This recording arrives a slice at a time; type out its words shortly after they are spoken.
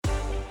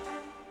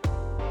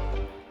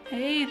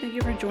Hey, thank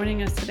you for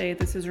joining us today.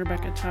 This is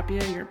Rebecca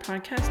Tapia, your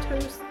podcast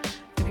host.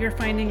 If you're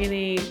finding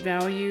any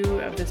value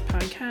of this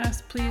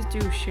podcast, please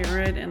do share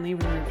it and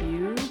leave a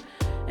review.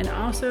 And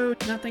also,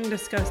 nothing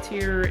discussed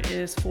here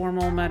is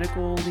formal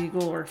medical,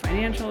 legal, or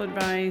financial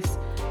advice.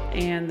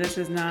 And this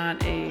is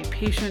not a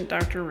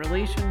patient-doctor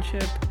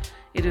relationship.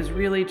 It is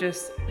really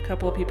just a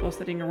couple of people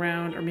sitting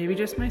around, or maybe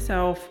just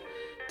myself,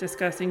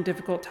 discussing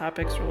difficult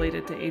topics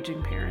related to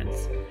aging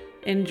parents.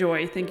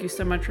 Enjoy. Thank you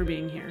so much for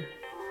being here.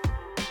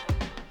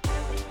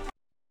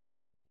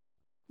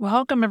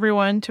 Welcome,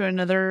 everyone, to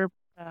another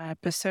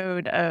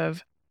episode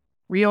of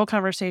Real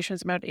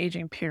Conversations about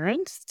Aging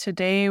Parents.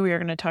 Today, we are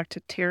going to talk to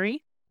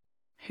Terry,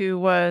 who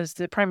was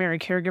the primary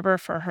caregiver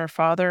for her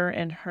father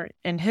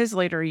in his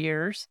later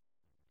years,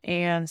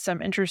 and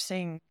some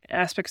interesting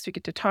aspects we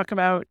get to talk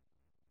about.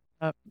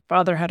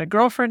 Father had a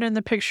girlfriend in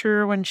the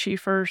picture when she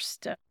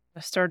first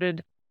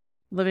started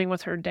living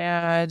with her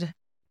dad.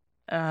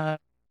 There's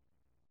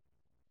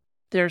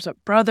a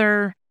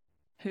brother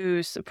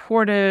who's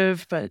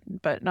supportive, but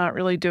not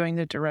really doing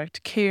the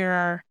direct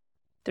care.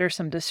 There's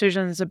some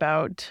decisions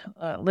about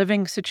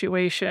living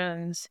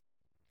situations,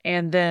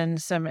 and then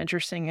some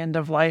interesting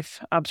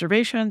end-of-life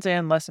observations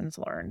and lessons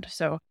learned.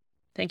 So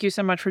thank you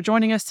so much for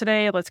joining us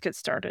today. Let's get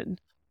started.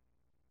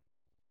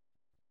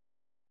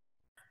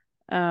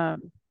 Okay,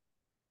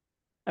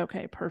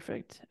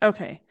 perfect.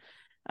 Okay.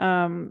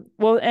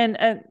 Well,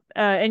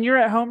 and you're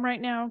at home right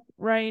now,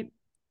 right?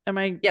 Am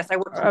I? Yes, I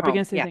work from up home.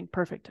 against Yeah. anything?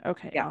 Perfect.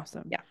 Okay, Yeah.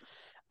 awesome. Yeah.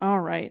 All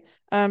right.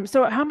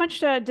 So how much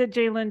did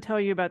Jalen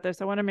tell you about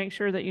this? I want to make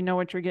sure that you know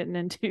what you're getting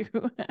into.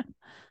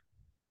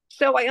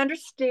 So I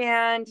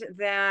understand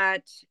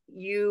that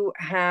you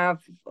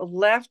have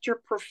left your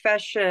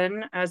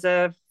profession as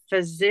a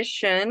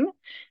physician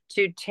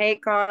to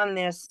take on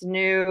this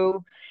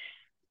new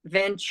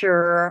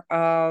venture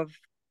of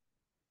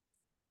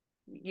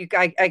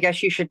I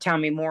guess you should tell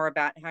me more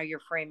about how you're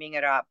framing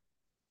it up.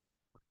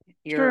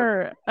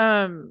 Sure.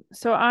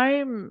 So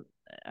I'm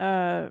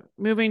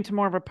moving to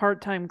more of a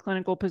part-time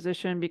clinical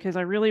position because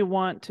I really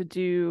want to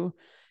do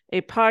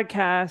a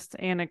podcast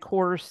and a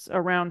course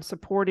around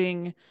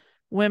supporting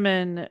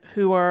women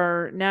who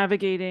are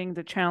navigating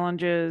the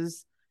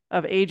challenges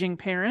of aging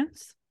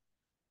parents.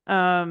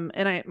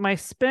 And my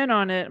spin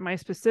on it, my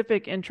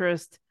specific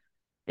interest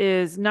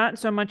is not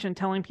so much in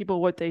telling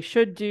people what they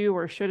should do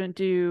or shouldn't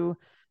do.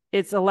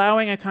 It's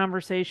allowing a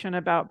conversation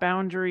about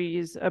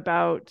boundaries,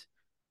 about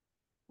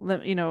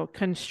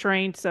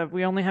constraints of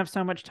we only have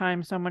so much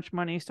time, so much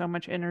money, so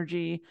much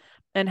energy.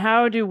 And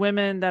how do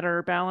women that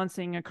are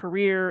balancing a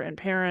career and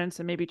parents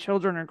and maybe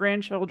children or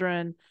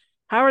grandchildren,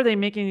 how are they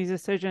making these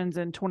decisions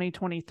in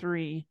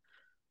 2023?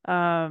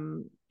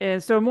 And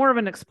so more of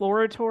an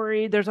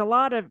exploratory, there's a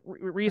lot of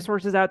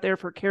resources out there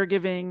for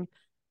caregiving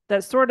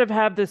that sort of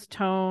have this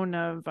tone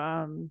of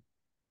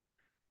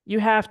you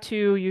have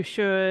to, you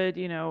should,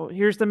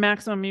 here's the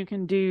maximum you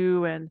can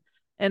do. And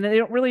they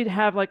don't really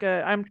have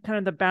I'm kind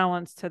of the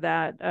balance to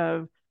that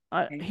of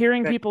Okay,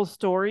 hearing good. people's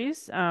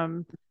stories.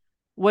 How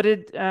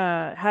did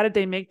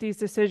they make these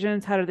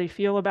decisions? How do they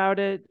feel about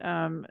it?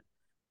 How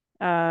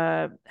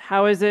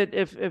is it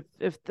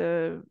if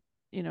the,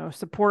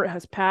 support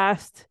has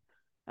passed?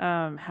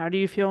 How do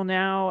you feel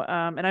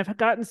now? And I've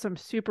gotten some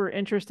super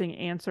interesting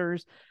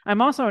answers.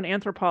 I'm also an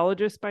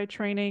anthropologist by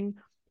training.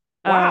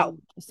 Wow.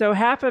 So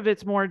half of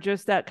it's more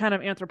just that kind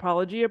of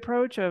anthropology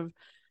approach of,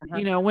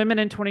 Uh-huh. women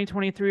in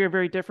 2023 are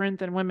very different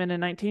than women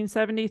in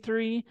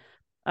 1973.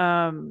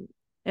 And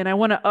I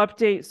want to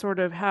update sort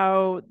of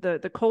how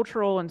the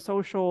cultural and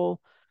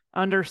social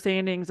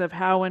understandings of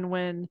how and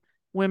when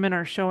women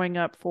are showing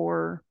up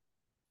for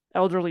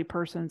elderly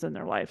persons in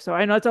their life. So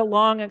I know it's a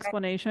long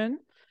explanation.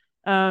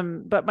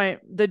 But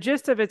the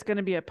gist of it's going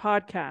to be a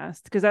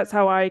podcast because that's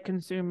how I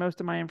consume most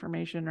of my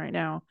information right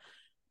now.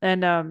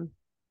 And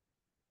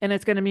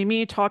it's going to be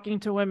me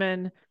talking to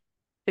women,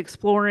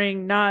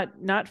 exploring, not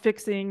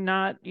fixing,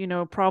 not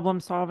problem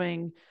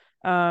solving,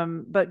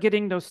 but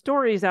getting those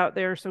stories out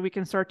there so we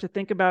can start to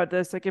think about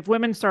this. Like if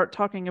women start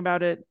talking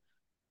about it,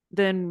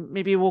 then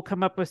maybe we'll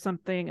come up with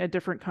a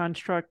different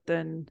construct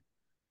than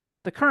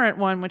the current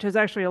one, which is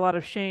actually a lot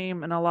of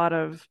shame and a lot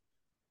of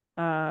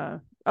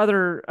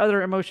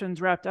other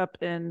emotions wrapped up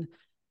in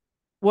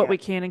what Yeah. we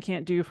can and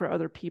can't do for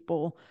other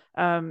people.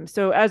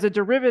 So as a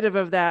derivative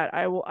of that,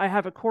 I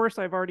have a course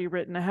I've already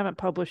written. I haven't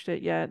published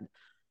it yet.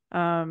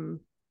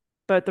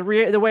 But the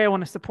way I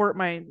want to support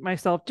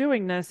myself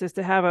doing this is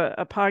to have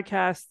a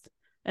podcast,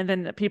 and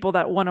then the people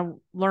that want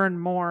to learn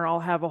more, I'll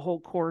have a whole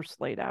course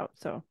laid out.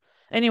 So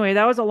anyway,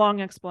 that was a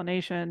long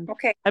explanation.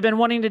 Okay. I've been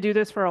wanting to do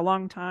this for a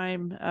long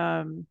time.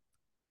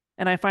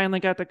 And I finally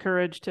got the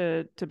courage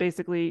to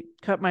basically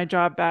cut my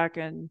job back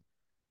and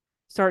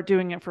start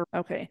doing it for.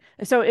 Okay.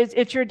 So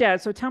it's your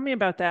dad. So tell me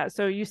about that.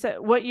 So you said,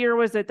 what year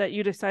was it that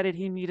you decided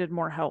he needed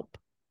more help?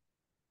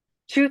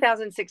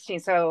 2016.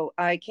 So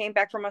I came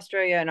back from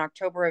Australia in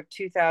October of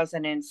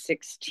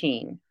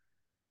 2016.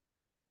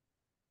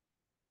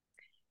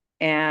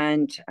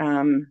 And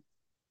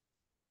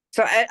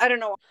so I don't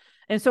know.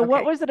 And so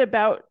what Okay. was it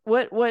about?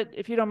 What,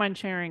 if you don't mind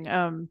sharing,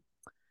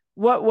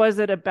 what was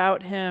it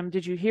about him?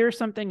 Did you hear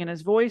something in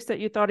his voice that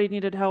you thought he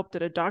needed help?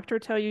 Did a doctor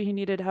tell you he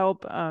needed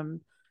help?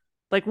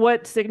 Like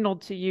what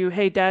signaled to you,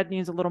 hey, dad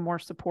needs a little more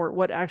support?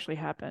 What actually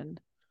happened?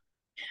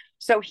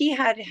 So he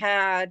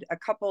had a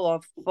couple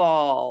of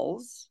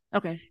falls.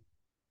 Okay.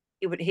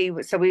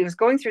 So he was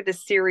going through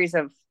this series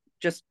of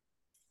just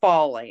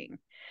falling,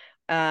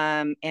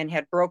 and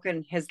had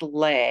broken his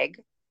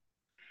leg.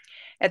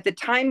 At the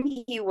time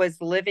he was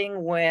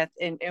living with,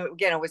 and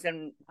again, it was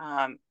in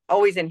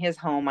always in his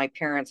home, my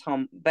parents'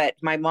 home, but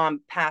my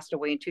mom passed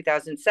away in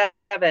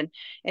 2007,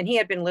 and he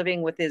had been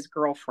living with his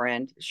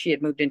girlfriend. She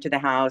had moved into the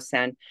house,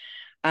 and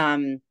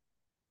um,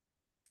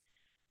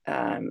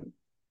 um,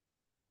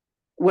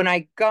 when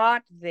I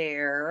got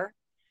there,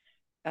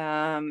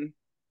 um,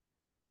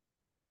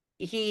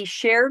 he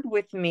shared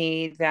with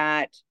me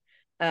that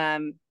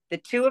the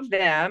two of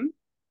them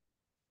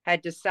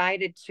had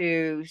decided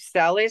to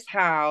sell his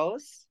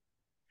house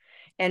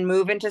and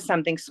move into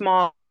something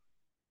smaller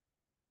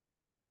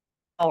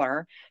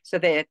so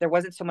that there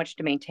wasn't so much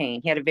to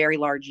maintain. He had a very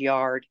large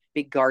yard,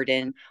 big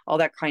garden, all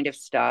that kind of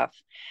stuff.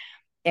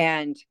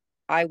 And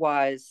I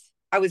was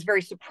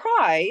very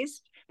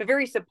surprised, but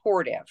very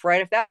supportive,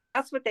 right? If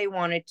that's what they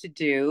wanted to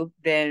do,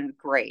 then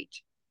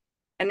great.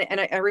 And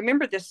I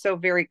remember this so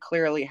very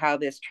clearly how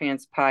this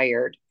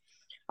transpired.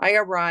 I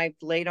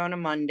arrived late on a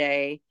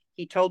Monday.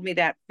 He told me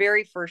that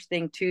very first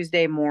thing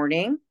Tuesday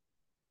morning.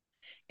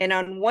 And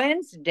on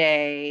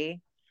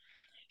Wednesday,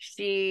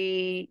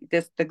 the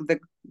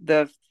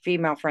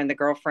female friend, the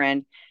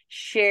girlfriend,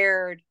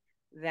 shared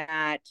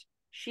that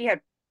she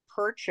had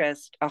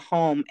purchased a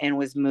home and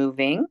was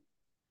moving.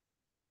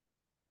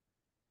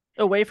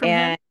 Away from him?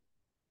 And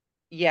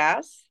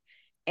yes,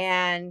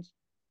 and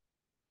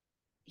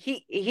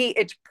he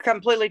it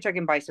completely took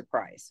him by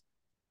surprise.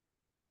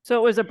 So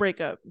it was a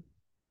breakup.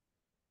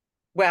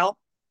 Well,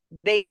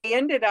 they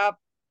ended up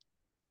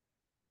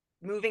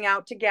moving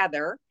out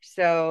together.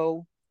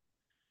 So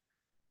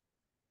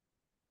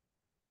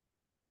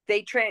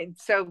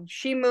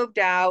she moved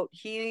out,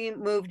 he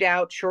moved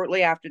out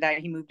shortly after that.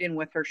 He moved in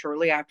with her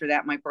shortly after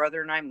that. My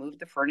brother and I moved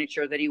the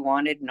furniture that he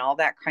wanted and all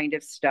that kind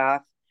of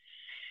stuff.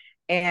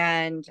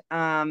 And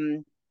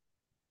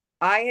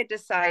I had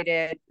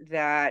decided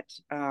that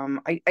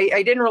I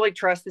didn't really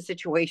trust the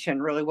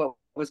situation, really what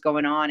was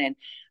going on, and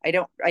I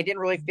didn't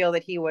really feel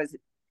that he was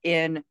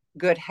in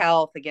good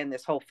health. Again,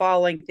 this whole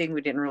falling thing,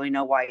 we didn't really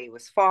know why he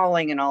was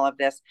falling and all of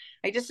this.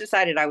 I just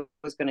decided I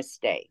was going to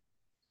stay,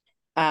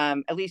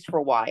 at least for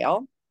a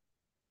while,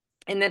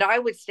 and that I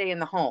would stay in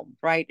the home,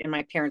 right, in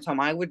my parents' home.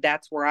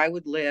 That's where I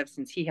would live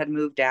since he had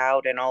moved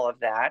out and all of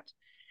that.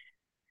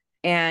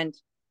 And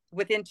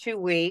within 2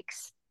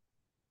 weeks,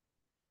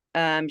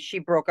 she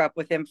broke up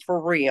with him for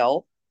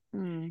real,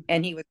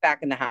 and he was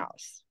back in the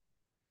house.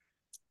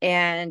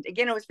 And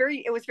again, it was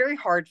very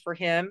hard for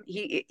him.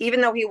 He,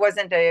 even though he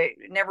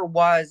never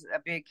was a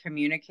big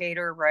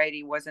communicator, right?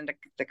 He wasn't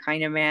the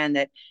kind of man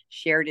that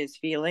shared his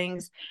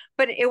feelings,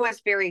 but it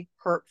was very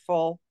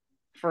hurtful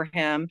for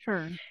him.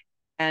 Sure.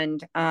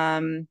 And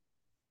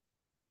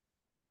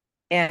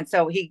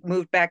so he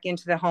moved back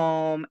into the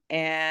home,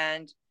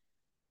 it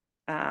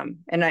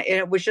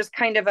was just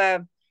kind of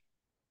a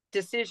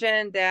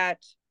decision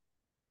that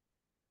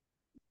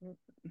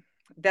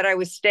I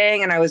was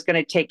staying and I was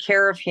going to take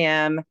care of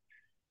him,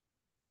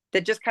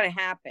 that just kind of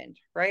happened,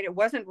 right? It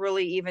wasn't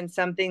really even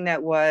something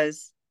that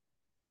was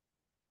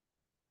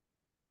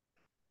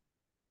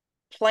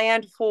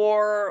planned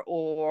for,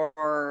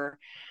 or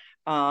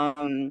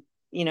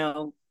you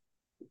know,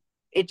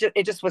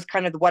 it just was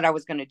kind of what I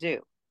was going to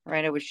do,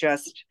 right? It was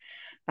just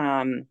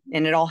and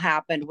it all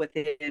happened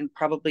within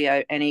probably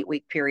an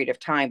 8-week period of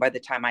time. By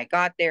the time I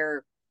got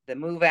there, the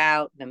move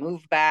out, the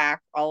move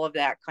back, all of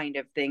that kind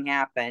of thing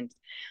happened.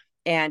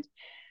 And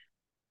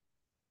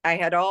I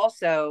had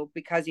also,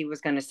 because he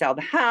was going to sell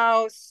the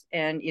house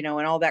and, and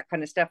all that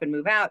kind of stuff and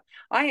move out,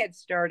 I had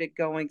started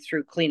going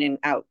through cleaning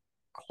out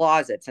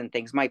closets and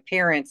things. My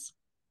parents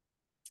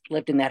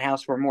lived in that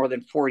house for more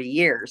than 40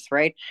 years,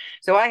 right?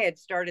 So I had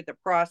started the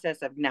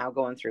process of now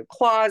going through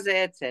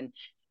closets and,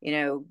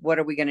 what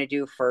are we going to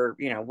do for,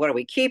 what are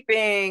we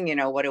keeping?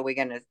 What are we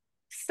going to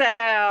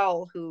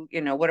sell?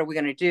 What are we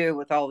going to do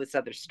with all this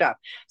other stuff?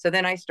 So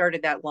then I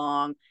started that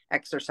long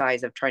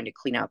exercise of trying to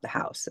clean out the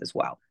house as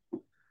well.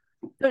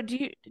 So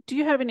do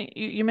you have any,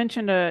 you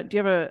mentioned do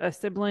you have a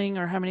sibling,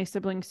 or how many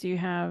siblings do you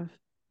have?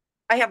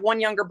 I have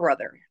one younger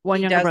brother.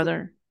 One younger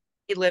brother.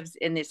 He lives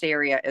in this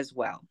area as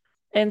well.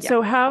 And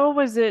so how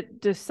was it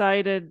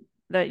decided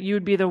that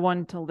you'd be the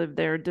one to live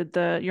there? Did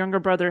the younger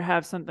brother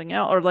have something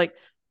else, or like,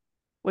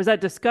 was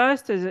that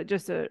discussed? Is it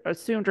just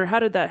assumed, or how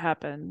did that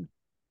happen?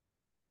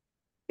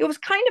 It was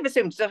kind of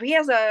assumed. So he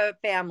has a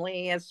family,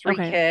 he has 3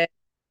 kids,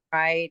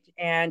 right?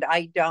 And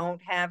I don't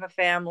have a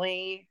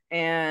family.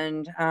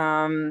 And,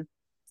 and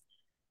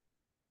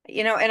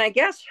I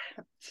guess,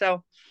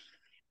 so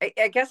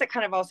I guess it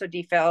kind of also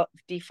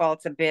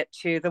defaults a bit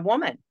to the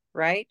woman,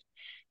 right?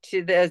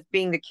 To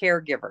being the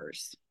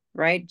caregivers,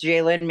 right?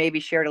 Jalen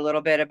maybe shared a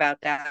little bit about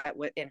that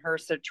in her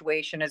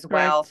situation as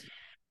well.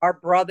 Our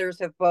brothers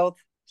have both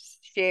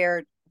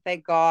shared,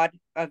 thank God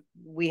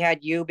we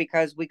had you,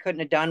 because we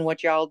couldn't have done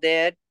what y'all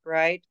did,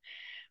 right?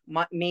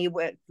 Me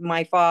with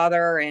my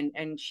father,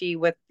 and she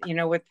with,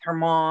 with her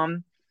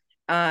mom.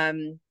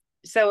 Um,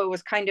 so it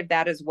was kind of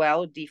that as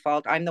well,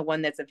 default. I'm the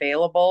one that's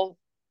available,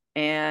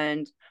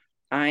 and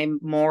I'm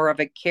more of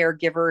a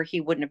caregiver.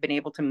 He wouldn't have been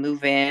able to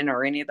move in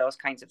or any of those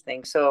kinds of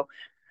things. So,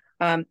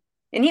 and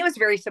he was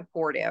very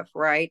supportive,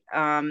 right?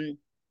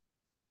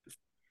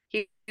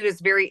 He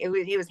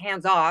was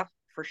hands off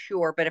for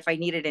sure, but if I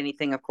needed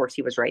anything, of course,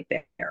 he was right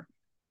there.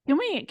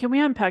 Can we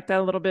unpack that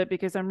a little bit,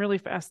 because I'm really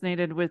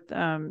fascinated with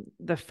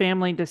the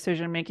family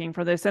decision making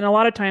for this, and a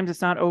lot of times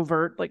it's not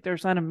overt. Like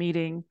there's not a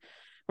meeting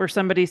where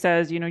somebody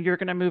says, you're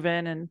going to move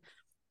in and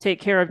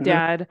take care of Mm-hmm.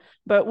 dad.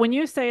 But when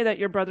you say that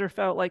your brother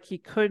felt like he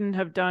couldn't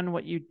have done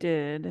what you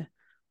did,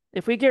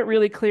 if we get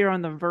really clear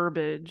on the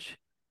verbiage,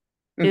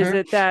 is Mm-hmm.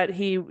 it that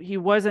he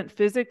wasn't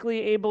physically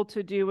able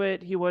to do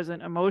it, he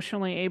wasn't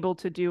emotionally able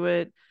to do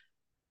it?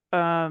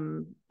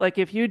 Like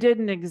if you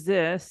didn't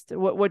exist,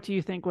 what do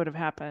you think would have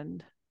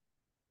happened?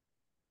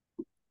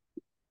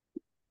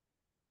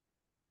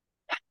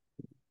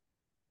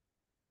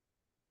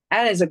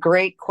 That is a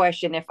great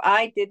question. If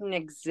I didn't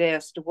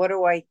exist, what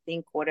do I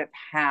think would have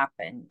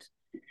happened?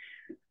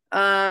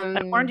 I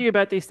warned Um, you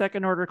about these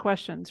second order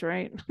questions,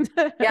 right?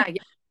 yeah,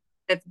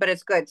 yeah, but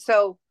it's good.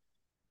 So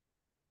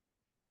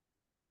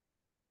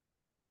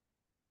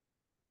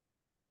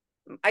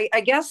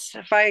I guess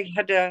if I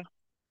had to,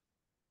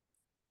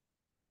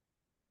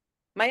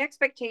 my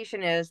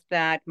expectation is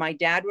that my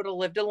dad would have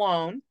lived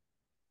alone.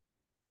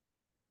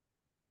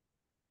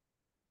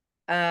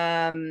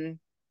 Um,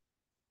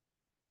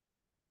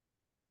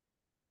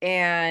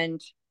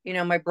 and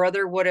my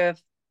brother would have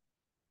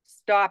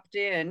stopped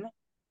in,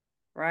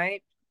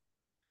 right?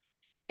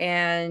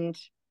 And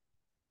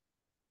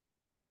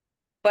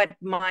but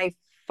my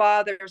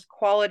father's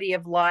quality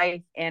of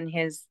life and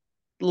his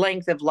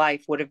length of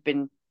life would have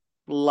been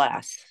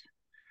less.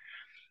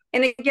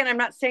 And again, I'm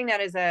not saying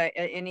that as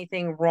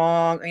anything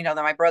wrong, that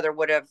my brother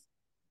would have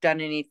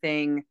done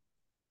anything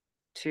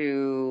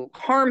to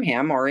harm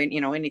him, or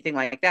anything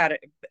like that,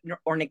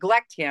 or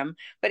neglect him.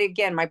 But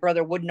again, my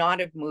brother would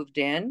not have moved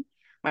in.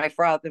 My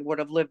father would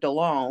have lived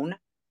alone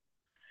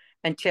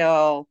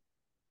until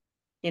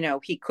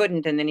he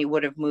couldn't, and then he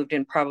would have moved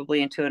in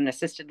probably into an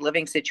assisted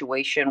living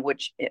situation,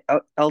 which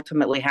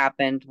ultimately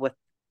happened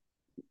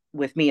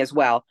with me as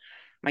well.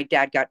 My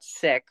dad got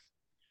sick.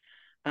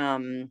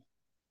 um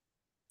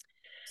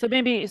So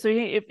maybe,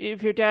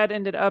 if your dad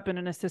ended up in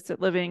an assisted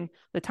living,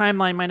 the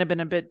timeline might have been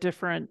a bit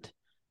different.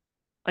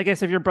 I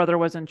guess if your brother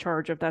was in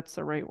charge, if that's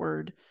the right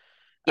word.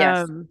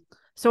 yes. Um,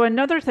 so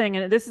another thing,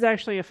 and this is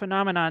actually a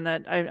phenomenon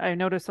that I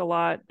notice a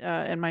lot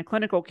in my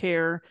clinical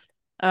care,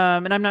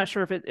 and I'm not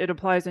sure if it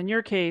applies in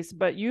your case,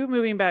 but you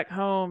moving back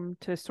home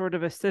to sort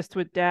of assist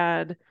with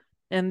dad,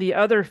 and the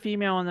other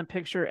female in the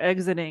picture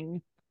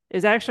exiting,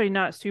 is actually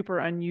not super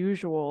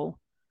unusual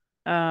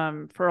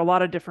for a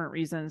lot of different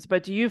reasons.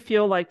 But do you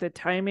feel like the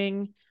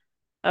timing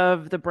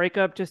of the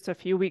breakup just a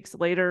few weeks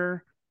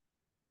later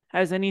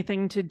has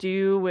anything to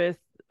do with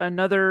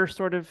another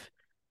sort of,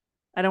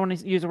 I don't want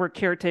to use the word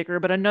caretaker,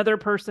 but another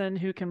person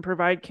who can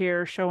provide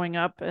care showing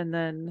up, and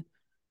then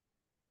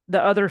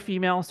the other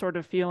female sort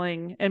of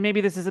feeling, and maybe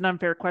this is an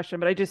unfair question,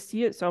 but I just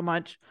see it so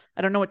much.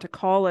 I don't know what to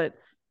call it,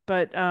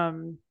 but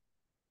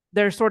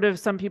there's sort of,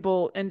 some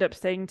people end up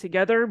staying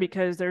together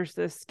because there's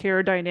this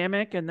care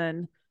dynamic, and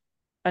then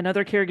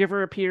another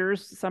caregiver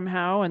appears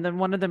somehow, and then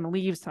one of them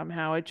leaves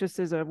somehow. It just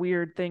is a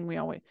weird thing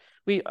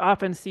we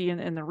often see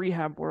in the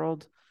rehab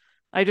world.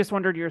 I just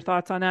wondered your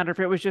thoughts on that, or if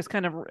it was just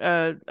kind of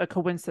a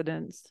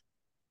coincidence.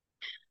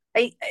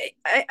 I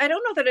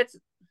don't know that it's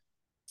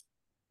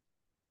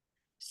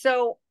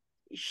so.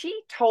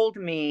 She told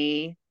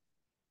me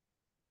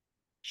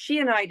she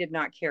and I did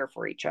not care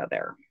for each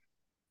other.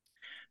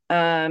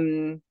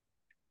 um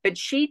but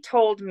she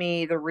told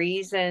me the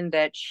reason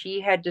that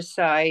she had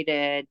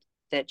decided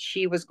that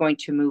she was going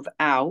to move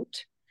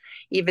out,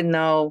 even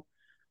though,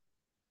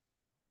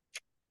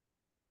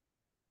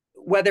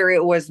 whether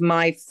it was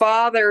my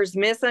father's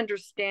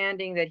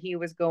misunderstanding that he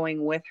was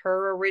going with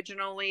her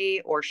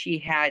originally, or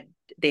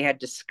they had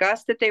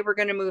discussed that they were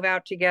going to move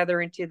out together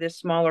into this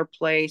smaller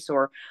place,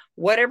 or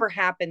whatever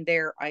happened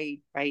there, I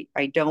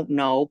don't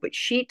know. But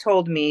she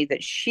told me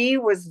that she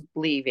was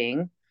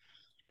leaving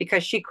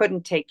because she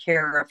couldn't take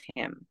care of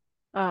him.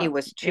 He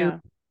was too Yeah.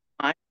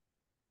 much.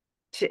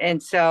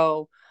 And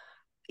so,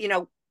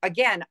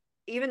 again,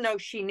 even though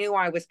she knew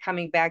I was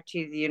coming back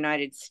to the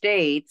United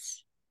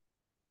States,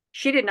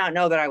 she did not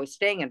know that I was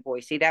staying in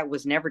Boise. That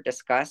was never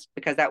discussed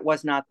because that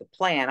was not the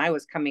plan. I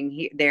was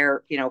coming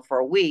there, for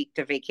a week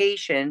to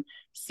vacation,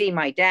 see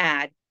my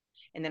dad,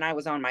 and then I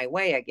was on my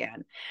way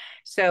again.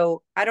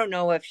 So I don't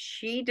know if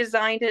she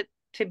designed it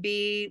to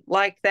be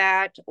like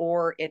that,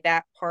 or if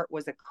that part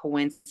was a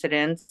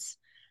coincidence.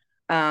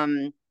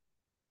 Um,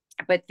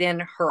 but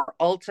then her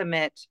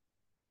ultimate,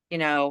 you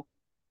know,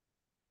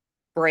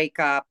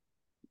 breakup,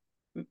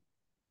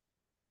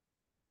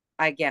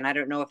 again, I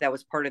don't know if that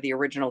was part of the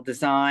original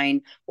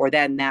design or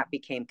then that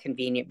became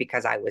convenient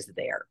because I was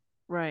there.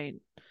 Right.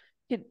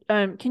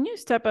 Can you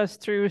step us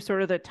through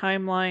sort of the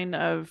timeline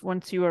of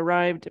once you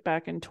arrived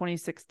back in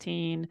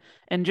 2016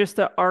 and just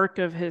the arc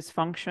of his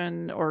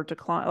function or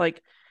decline?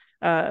 Like,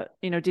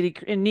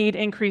 did he need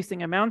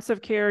increasing amounts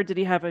of care? Did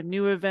he have a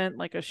new event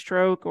like a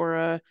stroke or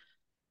a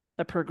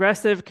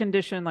progressive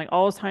condition like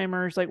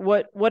Alzheimer's? Like,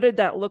 what did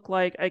that look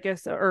like? I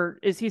guess, or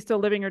is he still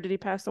living, or did he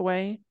pass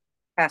away?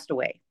 Passed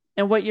away.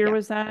 And what year Yeah.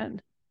 was that?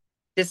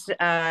 This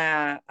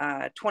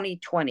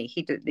 2020.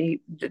 He did the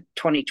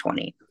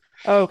 2020.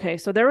 Okay,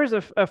 so there was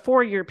a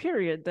 4 year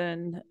period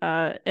then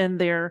in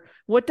there.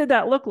 What did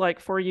that look like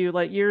for you?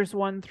 Like years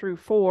 1 through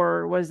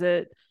 4, was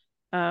it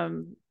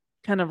kind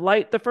of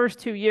light the first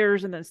 2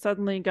 years and then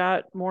suddenly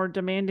got more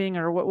demanding,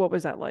 or what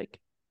was that like?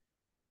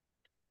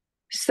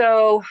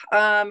 So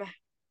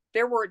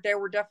there were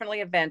definitely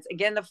events.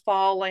 Again, the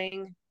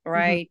falling, Mm-hmm.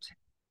 right,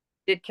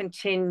 did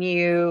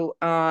continue.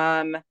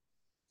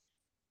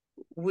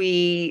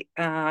 We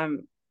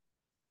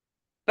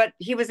but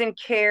he was in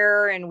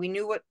care and we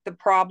knew what the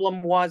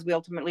problem was. We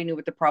ultimately knew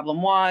what the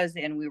problem was,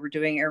 and we were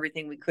doing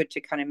everything we could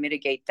to kind of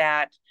mitigate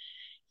that.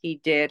 He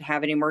did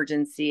have an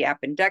emergency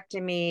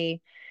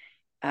appendectomy.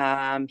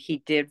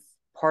 He did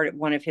part of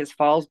one of his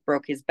falls,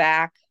 broke his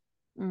back.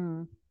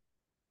 Mm.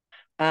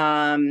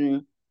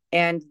 And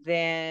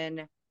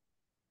then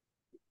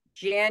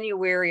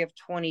January of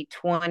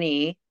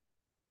 2020,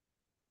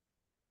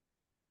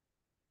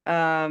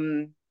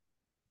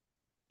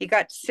 he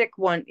got sick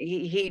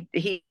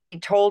he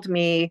told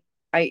me,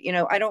 I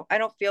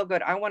don't feel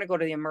good. I want to go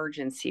to the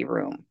emergency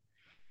room.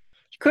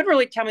 He couldn't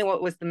really tell me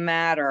what was the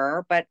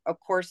matter, but of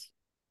course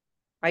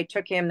I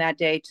took him that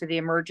day to the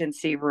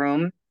emergency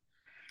room.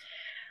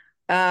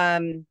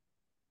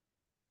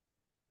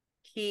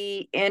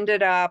 He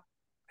ended up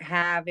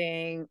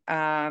having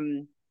a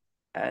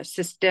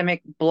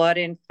systemic blood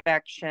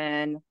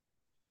infection,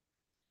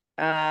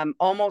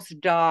 almost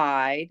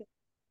died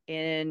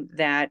in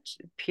that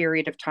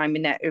period of time.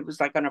 In that, it was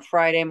like on a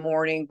Friday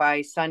morning.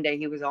 By Sunday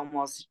he was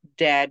almost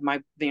dead.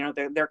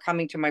 They're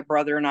coming to my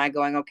brother and I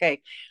going,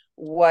 okay,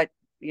 what's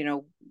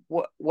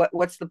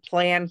the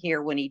plan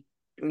here when he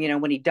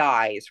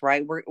dies,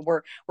 right?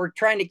 We're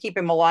trying to keep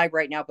him alive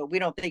right now, but we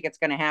don't think it's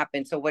going to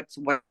happen. So what's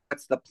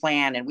the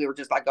plan? And we were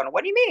just like going,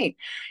 what do you mean?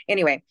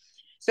 Anyway,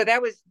 so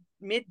that was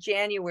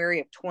mid-January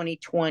of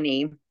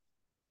 2020.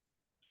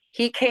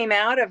 He came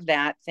out of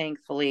that,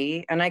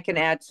 thankfully, and I can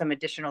add some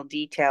additional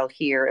detail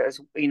here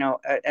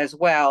as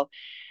well.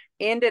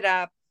 Ended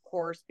up, of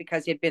course,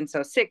 because he had been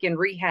so sick, in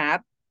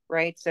rehab,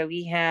 right? So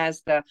he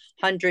has the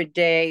 100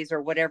 days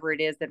or whatever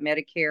it is that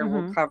Medicare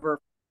will Mm-hmm. cover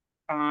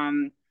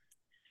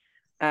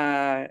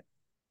uh,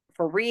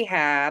 for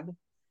rehab,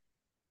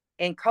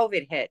 and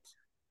COVID hit,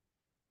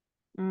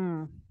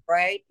 Mm.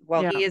 right?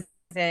 Well, Yeah. he is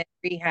in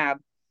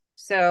rehab,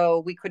 so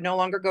we could no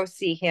longer go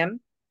see him.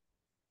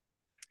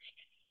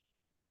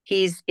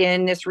 He's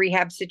in this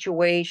rehab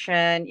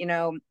situation.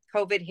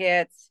 COVID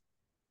hits.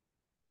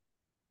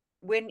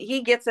 When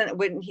he gets in,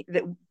 when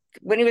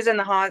he was in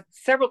the hospital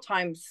several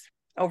times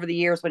over the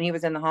years, when he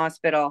was in the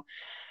hospital,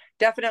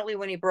 definitely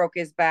when he broke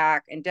his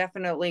back, and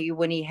definitely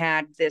when he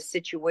had this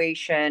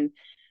situation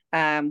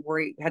where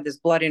he had this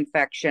blood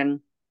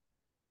infection,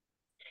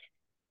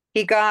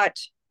 he got,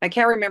 I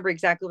can't remember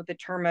exactly what the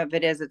term of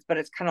it is, but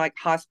it's kind of like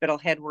hospital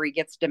head, where he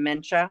gets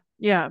dementia.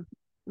 Yeah.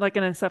 Like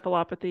an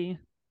encephalopathy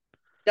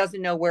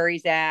Doesn't know where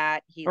he's at.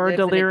 He or lives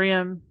in a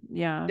delirium.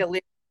 Yeah.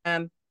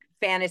 delirium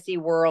fantasy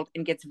world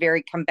and gets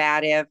very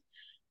combative,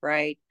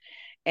 right?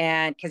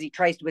 And because he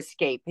tries to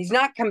escape, he's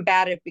not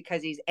combative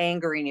because he's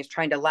angry and he's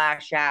trying to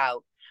lash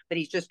out, but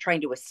he's just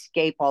trying to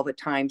escape all the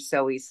time.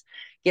 So he's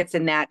gets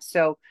in that.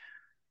 So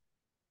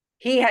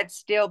he had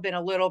still been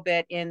a little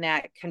bit in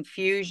that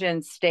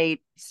confusion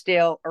state,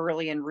 still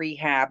early in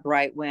rehab,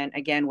 right? When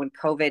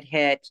COVID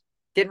hit,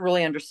 didn't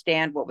really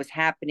understand what was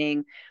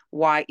happening,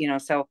 why,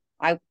 so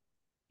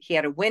he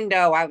had a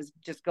window. I was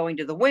just going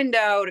to the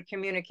window to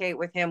communicate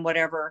with him,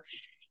 whatever.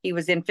 He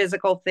was in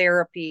physical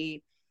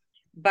therapy,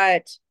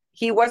 but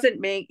he wasn't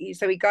making,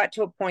 so he got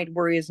to a point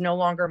where he is no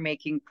longer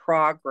making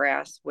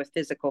progress with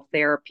physical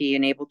therapy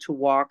and able to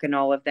walk and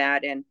all of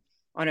that. And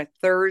on a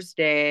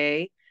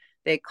Thursday,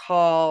 they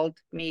called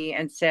me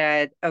and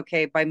said,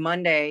 okay, by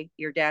Monday,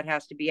 your dad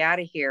has to be out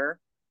of here.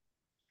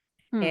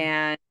 Hmm.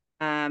 And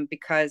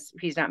because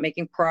he's not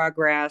making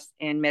progress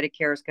and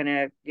Medicare is going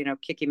to,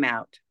 kick him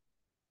out.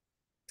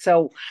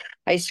 So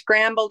I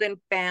scrambled and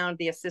found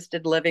the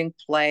assisted living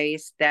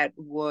place that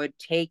would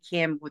take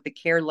him with the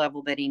care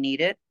level that he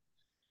needed. If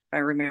I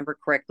remember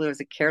correctly, it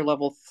was a care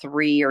level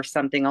 3 or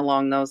something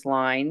along those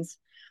lines.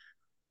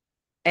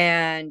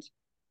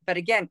 But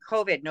again,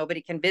 COVID,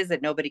 nobody can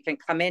visit, nobody can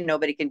come in,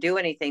 nobody can do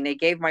anything. They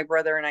gave my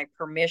brother and I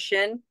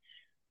permission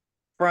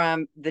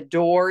from the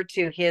door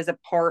to his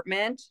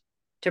apartment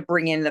to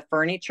bring in the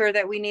furniture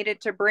that we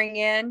needed to bring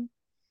in.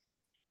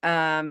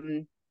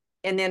 And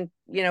then,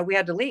 we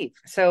had to leave.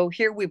 So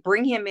here we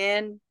bring him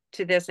in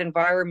to this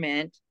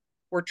environment.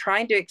 We're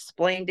trying to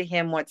explain to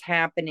him what's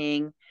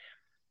happening.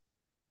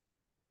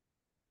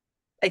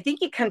 I think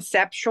he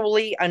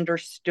conceptually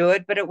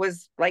understood, but it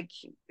was like,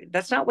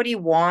 that's not what he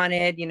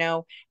wanted.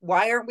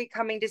 Why aren't we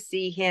coming to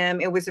see him?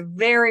 It was a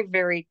very,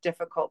 very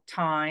difficult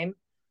time.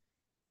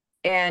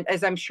 And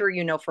as I'm sure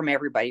you know from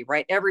everybody,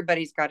 right?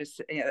 Everybody's got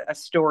a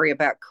story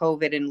about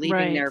COVID and leaving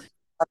Right. their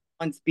loved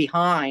ones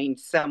behind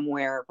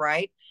somewhere,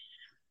 right?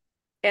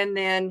 And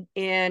then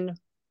and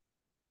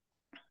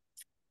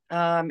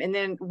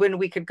then when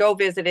we could go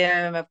visit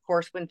him, of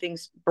course, when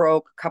things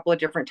broke, a couple of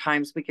different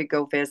times we could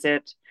go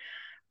visit.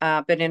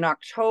 But in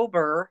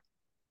October,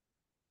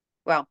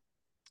 well,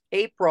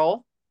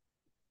 April,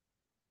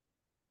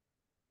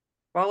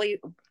 while he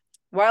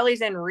while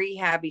he's in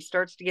rehab, he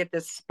starts to get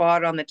this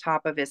spot on the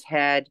top of his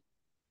head.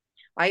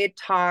 I had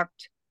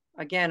talked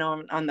again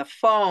on the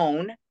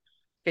phone,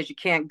 because you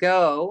can't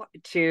go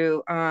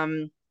to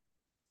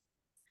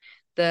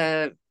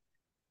the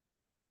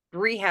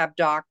rehab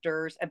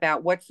doctors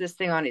about what's this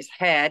thing on his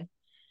head.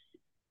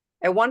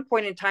 At one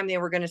point in time, they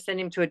were going to send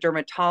him to a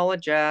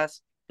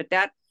dermatologist, but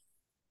that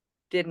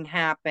didn't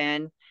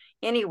happen.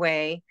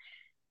 Anyway,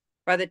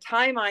 by the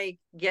time I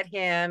get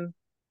him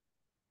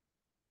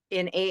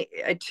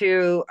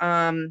to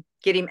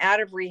get him out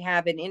of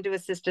rehab and into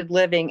assisted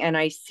living, and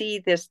I see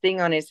this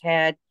thing on his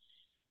head,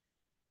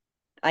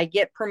 I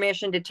get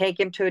permission to take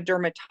him to a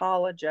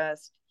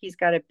dermatologist. He's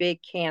got a big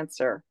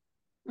cancer.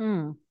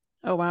 Mm.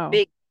 Oh, wow.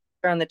 Big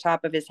on the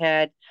top of his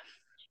head.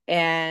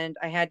 And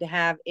I had to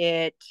have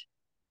it,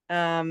 we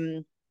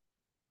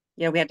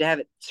had to have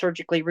it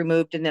surgically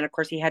removed. And then, of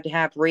course, he had to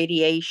have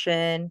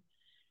radiation.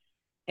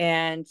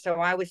 And so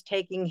I was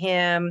taking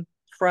him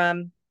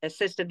from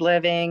assisted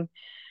living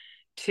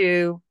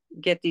to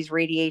get these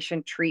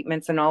radiation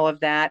treatments and all of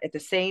that. At the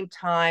same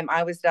time,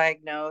 I was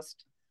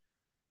diagnosed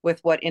with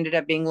what ended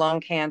up being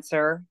lung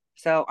cancer.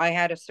 So I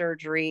had a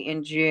surgery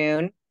in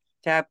June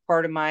to have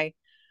I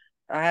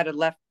had a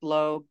left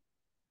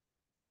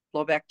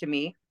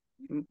lobectomy.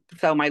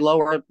 So my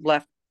lower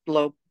left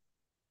lobectomy,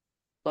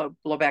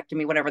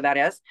 whatever that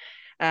is,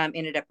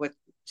 ended up with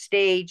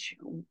stage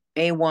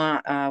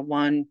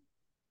A1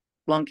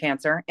 lung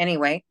cancer.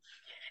 Anyway,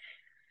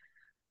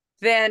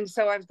 then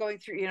so I was going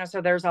through,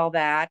 so there's all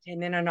that.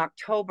 And then in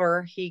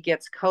October, he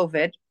gets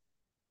COVID,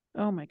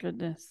 Oh, my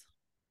goodness.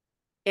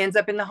 ends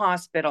up in the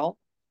hospital,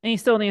 And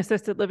he's still in the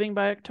assisted living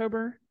by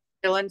October?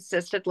 still in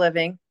assisted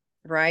living,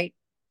 right?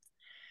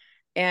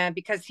 And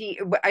because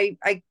I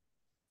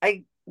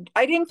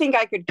I didn't think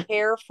I could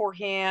care for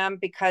him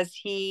because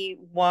he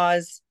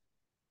was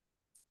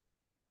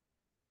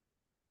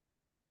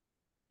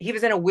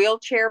in a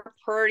wheelchair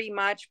pretty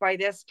much by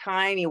this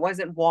time. He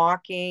wasn't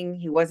walking,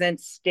 he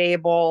wasn't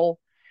stable,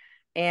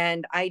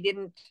 and I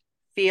didn't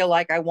feel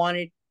like I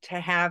wanted to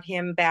have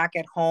him back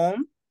at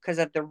home because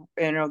of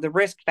the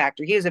risk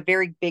factor. He was a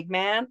very big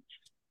man,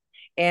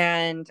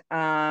 and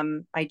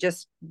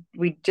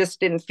we just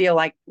didn't feel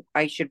like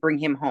I should bring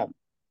him home.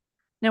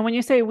 Now, when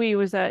you say we,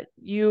 was that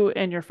you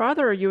and your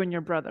father or you and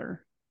your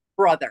brother?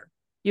 Brother.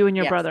 You and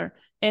your Yes. brother.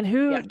 And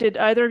who Yes. did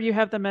either of you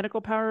have the medical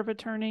power of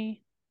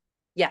attorney?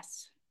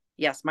 Yes.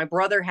 Yes. My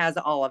brother has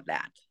all of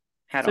that.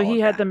 Had So all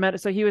he of had that.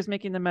 so he was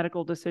making the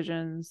medical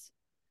decisions.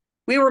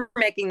 We were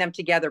making them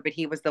together, but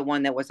he was the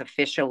one that was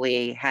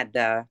officially had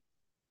the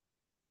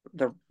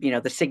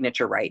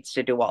signature rights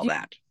to do all Do,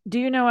 that. do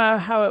you know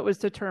how it was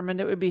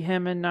determined it would be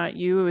him and not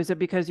you? Is it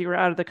because you were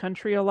out of the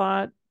country a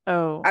lot?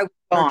 Oh, I was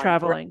or gone.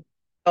 traveling?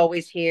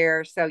 Always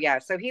here. So yeah,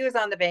 so he was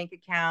on the bank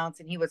accounts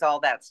and he was all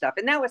that stuff.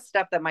 And that was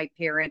stuff that my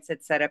parents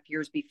had set up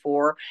years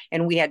before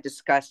and we had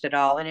discussed it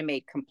all and it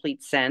made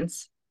complete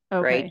sense.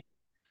 Right. Okay.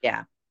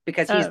 Yeah.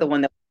 Because he's Uh, the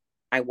one that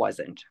I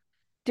wasn't.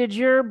 did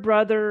your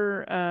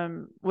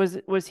brother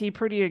was he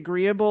pretty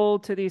agreeable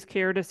to these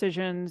care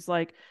decisions?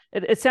 Like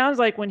it sounds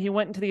like when he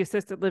went into the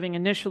assisted living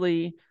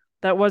initially,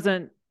 that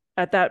wasn't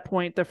at that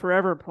point the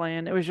forever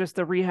plan. It was just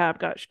the rehab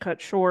got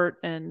cut short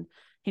and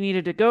he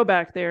needed to go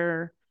back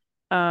there.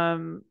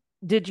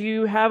 Did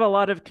you have a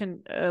lot of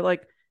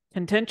like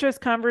contentious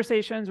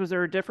conversations? Was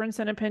there a difference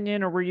in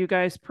opinion, or were you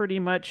guys pretty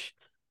much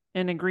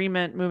in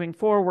agreement moving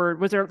forward?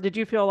 Did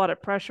you feel a lot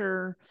of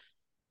pressure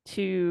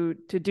to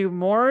do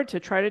more to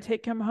try to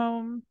take him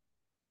home?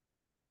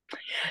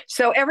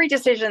 So every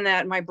decision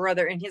that my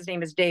brother, and his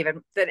name is David,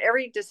 that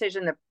every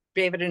decision that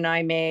David and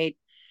I made,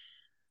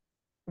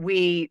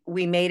 we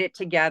made it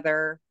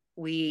together.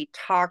 We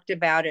talked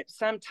about it.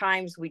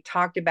 Sometimes we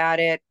talked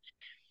about it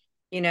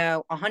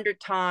 100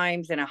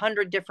 times in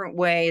 100 different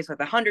ways with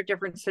 100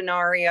 different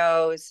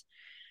scenarios,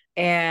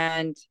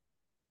 and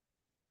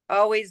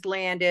always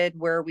landed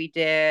where we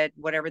did,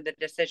 whatever the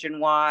decision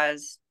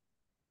was,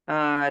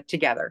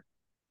 together.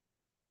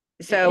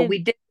 So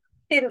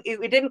And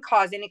it didn't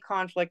cause any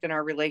conflict in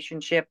our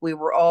relationship. We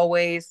were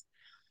always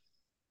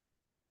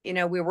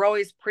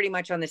pretty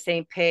much on the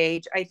same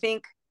page. I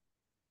think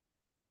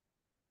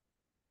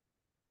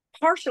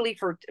partially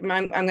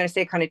I'm going to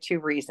say kind of two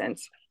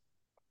reasons.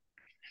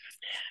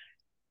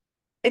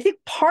 I think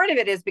part of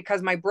it is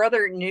because my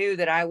brother knew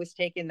that I was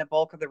taking the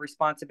bulk of the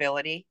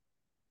responsibility,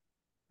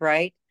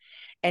 right?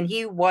 And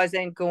he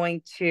wasn't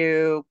going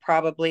to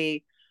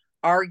probably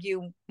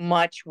argue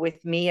much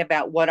with me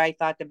about what I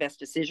thought the best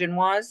decision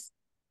was,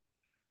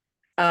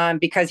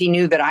 because he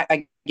knew that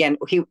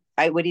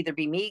I would either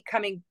be me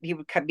coming, he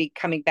would be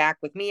coming back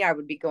with me, I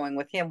would be going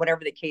with him,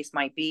 whatever the case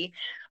might be.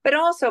 But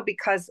also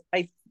because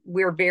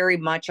we're very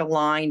much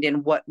aligned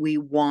in what we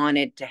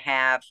wanted to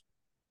have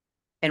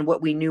and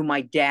what we knew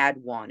my dad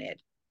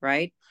wanted,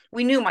 right?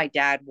 We knew my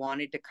dad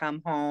wanted to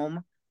come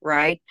home,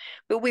 right?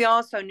 But we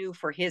also knew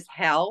for his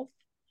health,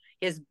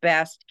 his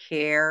best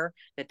care,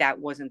 that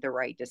wasn't the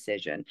right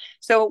decision.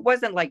 So it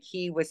wasn't like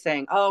he was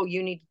saying, oh,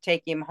 you need to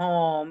take him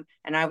home.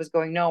 And I was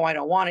going, no, I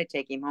don't want to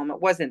take him home. It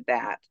wasn't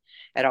that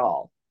at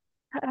all.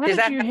 How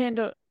did you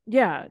handle?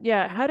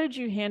 Yeah. How did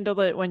you handle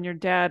it when your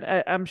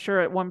dad, I'm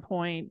sure at one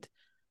point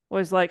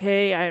was like,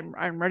 hey,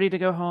 I'm ready to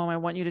go home. I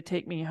want you to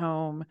take me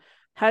home.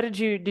 How did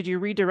you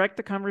redirect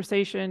the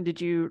conversation?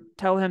 Did you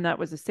tell him that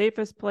was the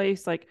safest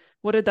place? Like,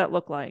 what did that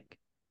look like?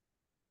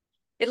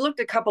 It looked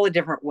a couple of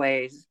different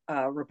ways,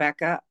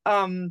 Rebecca.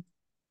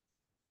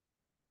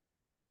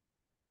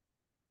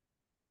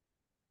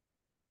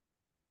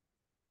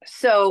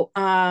 So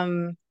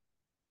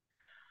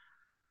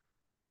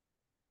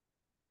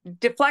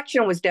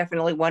deflection was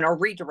definitely one, or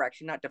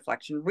redirection, not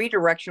deflection.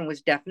 Redirection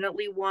was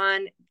definitely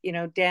one.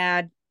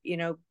 Dad,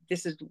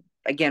 this is,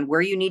 again,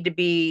 where you need to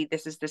be.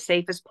 This is the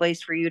safest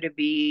place for you to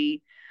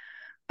be.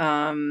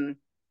 And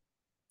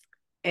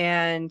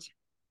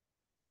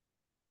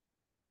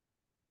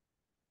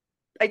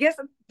I guess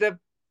the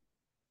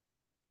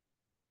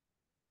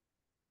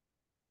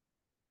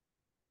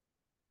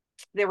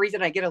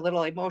reason I get a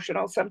little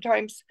emotional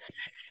sometimes,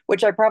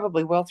 which I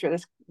probably will through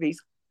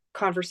these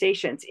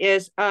conversations,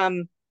 is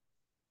there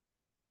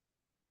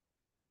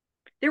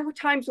were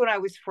times when I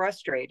was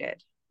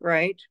frustrated,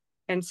 right?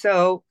 And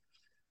so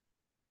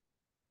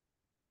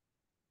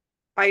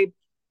I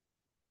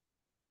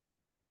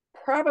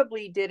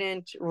probably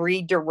didn't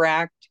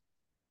redirect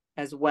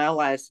as well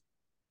as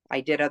I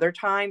did other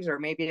times, or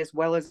maybe as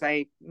well as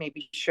I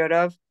maybe should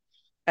have.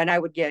 And I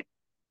would get,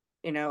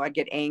 I'd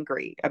get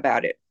angry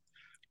about it.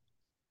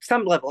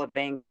 Some level of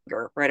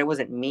anger, right? It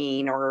wasn't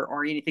mean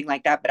or anything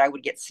like that, but I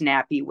would get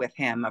snappy with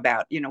him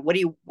about, what do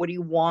you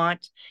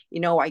want?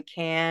 I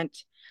can't,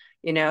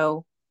 you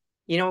know,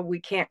 we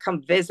can't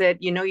come visit,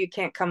 you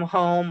can't come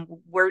home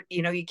where,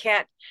 you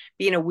can't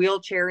be in a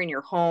wheelchair in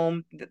your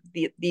home.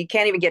 You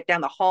can't even get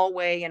down the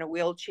hallway in a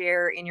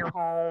wheelchair in your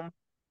home.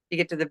 You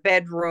get to the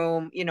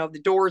bedroom,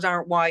 the doors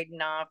aren't wide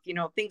enough,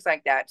 things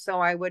like that. So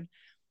I would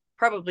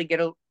probably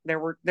there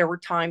were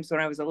times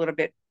when I was a little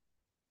bit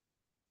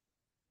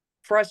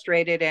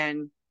frustrated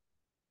and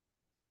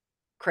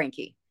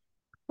cranky.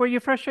 Were you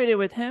frustrated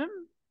with him?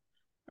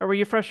 Or were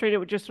you frustrated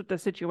with the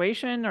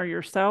situation or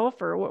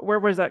yourself, or where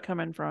was that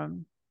coming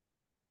from?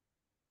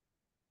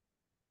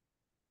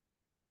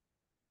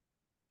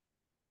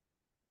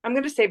 I'm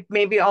going to say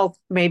maybe all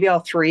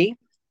three.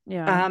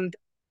 Yeah.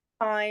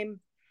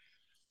 Time,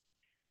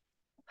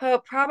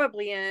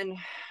 probably in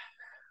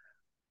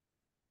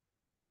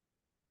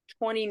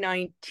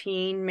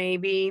 2019,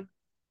 maybe.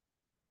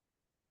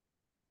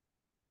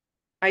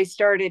 I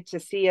started to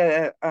see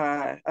a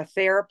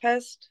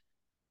therapist,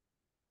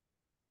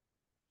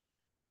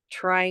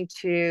 trying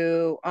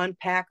to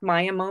unpack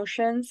my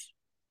emotions,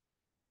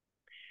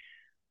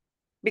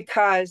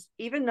 because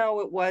even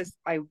though it was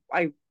I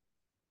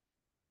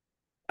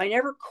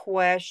never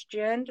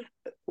questioned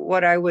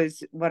what I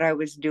was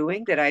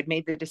doing, that I'd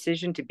made the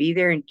decision to be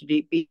there and to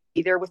be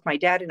there with my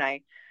dad, and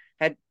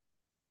had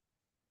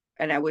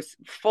I was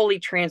fully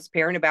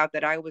transparent about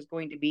that I was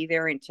going to be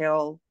there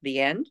until the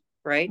end,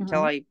 right? Mm-hmm.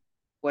 Until I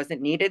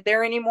wasn't needed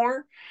there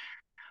anymore.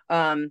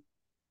 But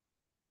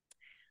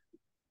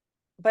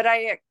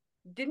I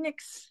didn't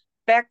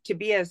expect to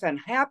be as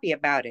unhappy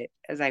about it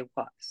as I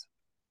was.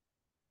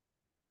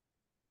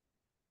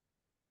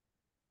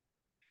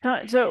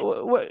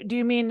 So what do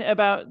you mean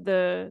about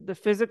the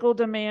physical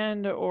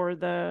demand or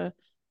the,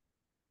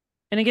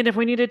 and again, if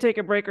we need to take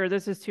a break or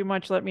this is too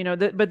much, let me know.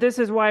 But this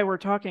is why we're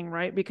talking,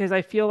 right? Because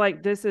I feel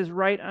like this is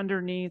right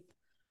underneath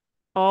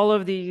all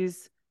of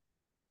these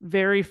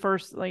very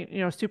first,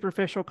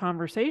 superficial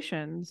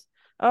conversations.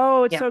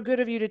 Oh, it's so good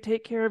of you to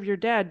take care of your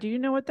dad. Do you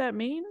know what that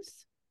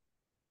means?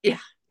 Yeah.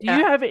 Do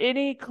you have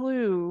any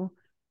clue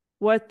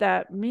what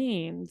that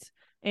means?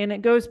 And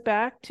it goes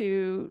back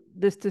to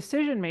this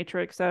decision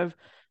matrix of,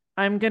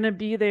 I'm going to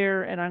be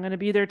there and I'm going to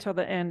be there till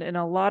the end. And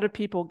a lot of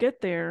people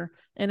get there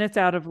and it's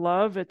out of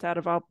love. It's out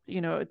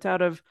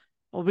of,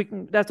 well,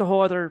 that's a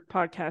whole other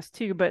podcast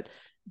too, but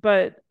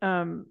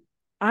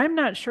I'm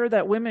not sure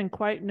that women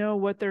quite know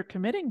what they're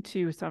committing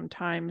to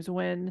sometimes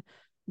when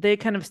they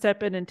kind of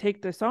step in and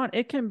take this on.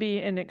 It can be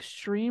an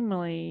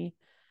extremely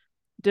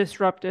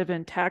disruptive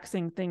and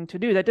taxing thing to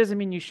do. That doesn't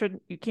mean you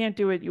can't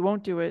do it, you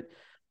won't do it.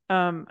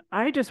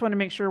 I just want to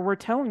make sure we're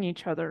telling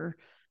each other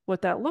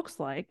what that looks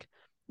like,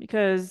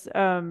 because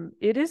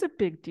it is a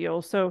big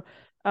deal. So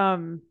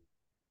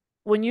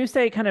when you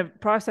say kind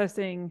of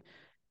processing,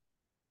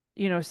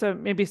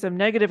 maybe some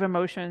negative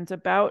emotions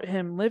about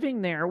him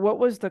living there, what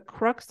was the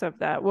crux of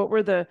that? What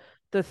were the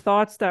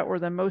thoughts that were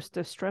the most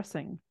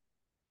distressing?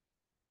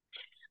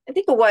 I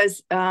think it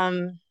was,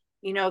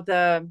 you know,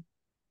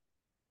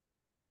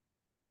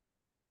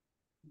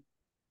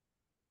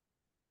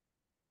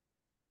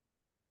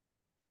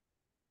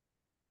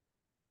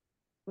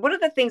 one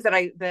of the things that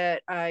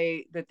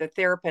the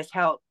therapist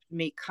helped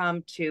me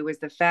come to is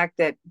the fact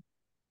that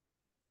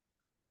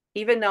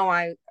even though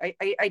I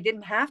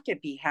didn't have to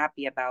be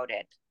happy about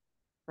it,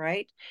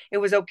 right? It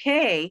was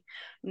okay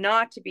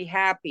not to be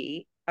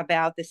happy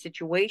about the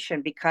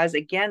situation because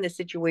again, the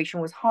situation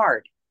was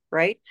hard,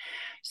 right?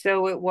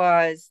 So it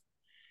was,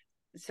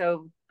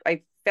 so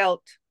I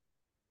felt,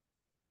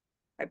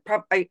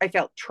 I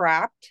felt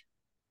trapped,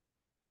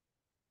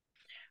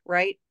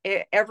 right?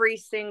 Every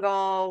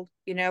single,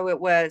 you know, it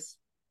was,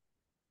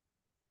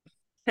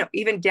 you know,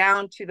 even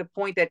down to the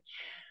point that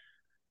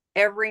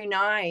every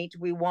night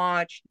we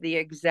watched the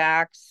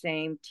exact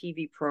same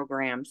TV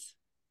programs,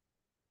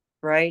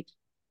 right?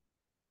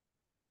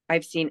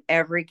 I've seen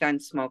every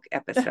Gunsmoke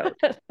episode,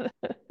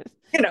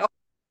 you know.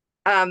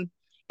 Um,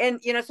 and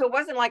you know, so it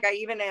wasn't like I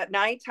even at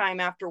nighttime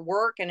after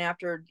work and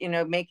after, you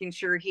know, making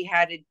sure he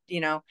had it, you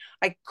know,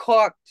 I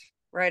cooked,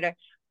 right? I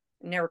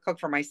never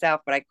cooked for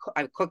myself, but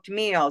I cooked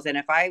meals. And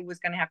if I was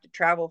going to have to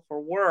travel for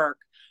work,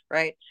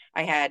 right,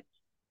 I had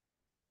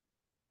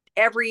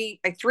every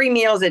like 3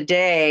 meals a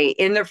day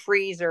in the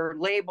freezer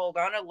labeled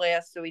on a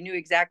list so he knew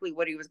exactly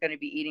what he was going to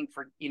be eating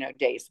for, you know,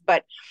 days.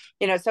 But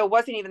you know, so it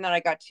wasn't even that I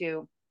got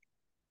to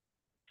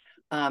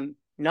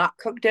not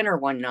cook dinner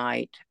one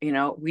night. You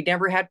know, we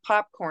never had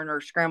popcorn or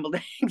scrambled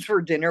eggs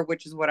for dinner,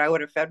 which is what I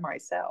would have fed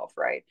myself,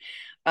 right?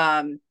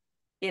 um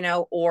you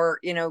know, or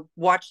you know,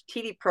 watch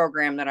TV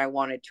program that I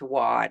wanted to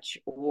watch,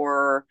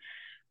 or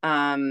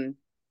um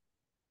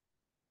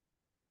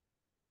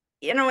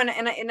you know,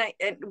 and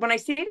when I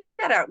say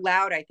that out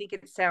loud, I think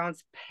it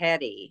sounds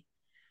petty,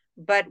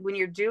 but when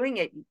you're doing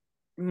it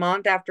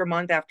month after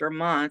month after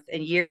month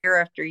and year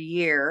after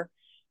year,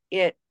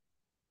 it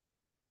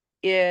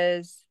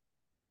is,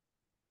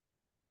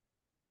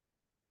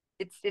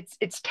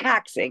 it's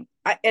taxing.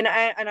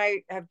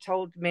 I have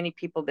told many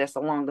people this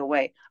along the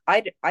way.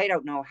 I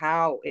don't know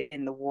how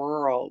in the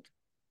world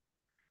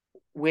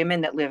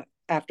women that live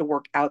have to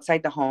work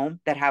outside the home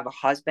that have a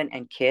husband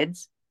and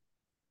kids,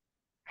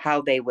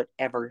 how they would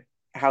ever,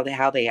 how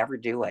they ever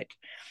do it.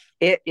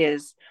 It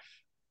is,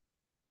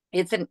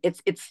 it's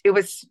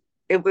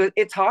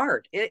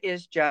hard. It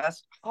is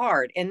just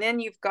hard. And then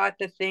you've got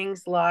the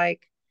things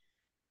like,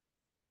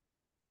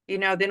 you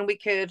know, then we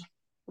could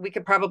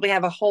probably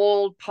have a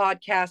whole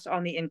podcast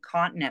on the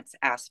incontinence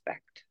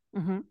aspect.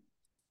 Mm-hmm.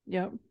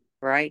 Yep.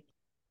 Right?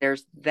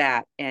 There's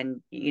that.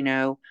 And, you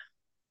know,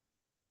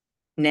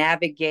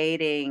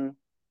 navigating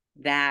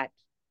that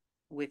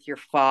with your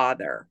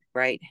father,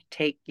 right?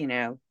 Take, you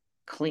know,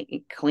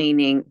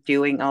 cleaning,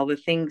 doing all the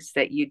things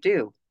that you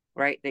do,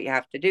 right? That you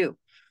have to do.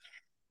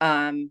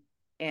 Um,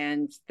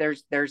 and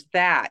there's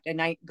that.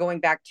 And I, going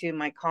back to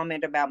my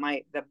comment about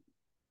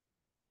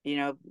you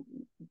know,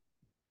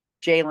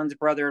 Jalen's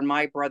brother and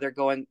my brother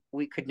going,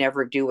 we could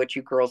never do what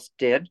you girls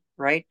did,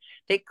 right?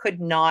 They could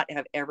not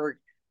have ever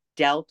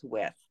dealt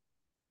with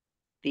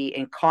the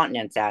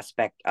incontinence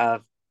aspect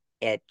of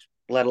it,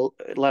 let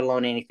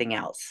alone anything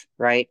else,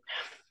 right?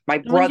 My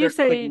When you brother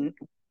say, couldn't.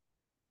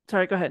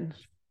 sorry, go ahead.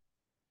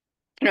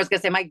 I was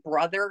gonna say my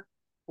brother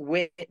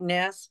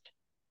witnessed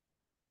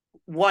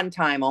one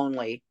time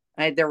only.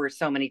 There were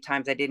so many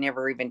times I didn't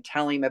ever even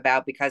tell him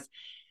about because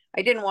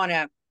I didn't want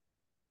to.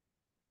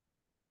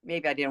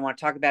 Maybe I didn't want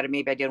to talk about it.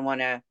 Maybe I didn't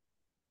want to,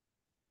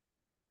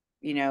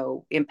 you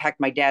know, impact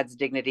my dad's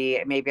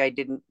dignity. Maybe I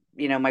didn't,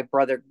 you know, my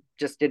brother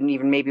just didn't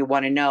even maybe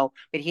want to know.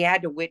 But he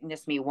had to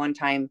witness me one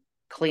time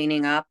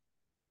cleaning up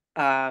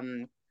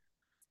um,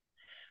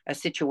 a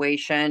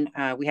situation.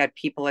 We had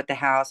people at the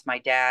house. My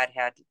dad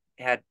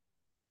had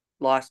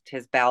lost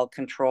his bowel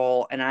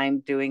control, and I'm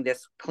doing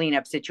this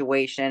cleanup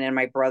situation, and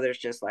my brother's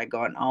just like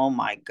going, "Oh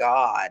my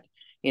god,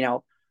 you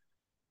know,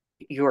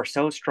 you are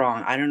so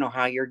strong. I don't know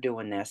how you're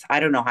doing this. I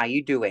don't know how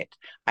you do it.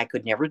 I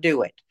could never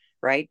do it."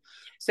 Right?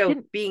 So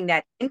Can, being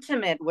that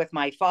intimate with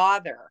my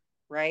father,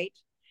 right?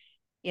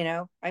 You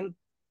know, I'm,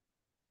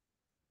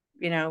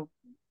 you know,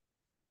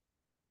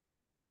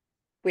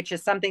 which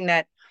is something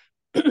that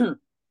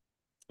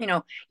you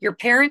know, your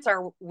parents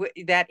are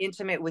that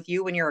intimate with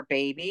you when you're a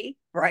baby,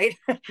 right?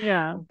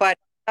 yeah. But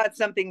that's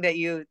something that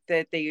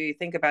that you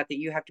think about, that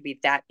you have to be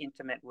that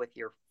intimate with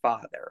your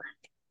father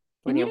Can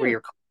when you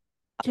you're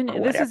or this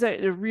whatever. is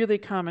a really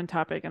common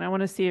topic, and I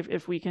want to see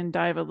if we can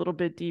dive a little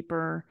bit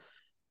deeper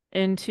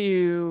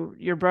into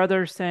your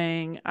brother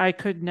saying, I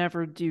could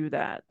never do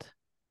that.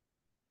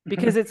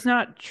 Because it's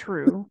not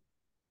true.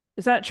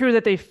 It's not true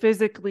that they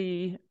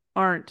physically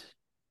aren't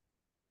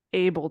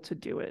able to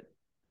do it,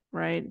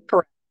 right?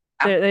 Correct.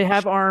 Yeah. They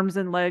have arms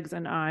and legs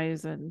and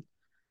eyes and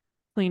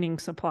cleaning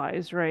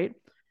supplies, right?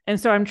 And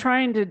so I'm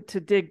trying to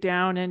dig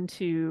down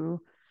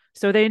into,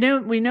 so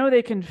we know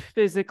they can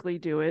physically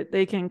do it,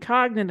 they can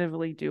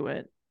cognitively do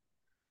it.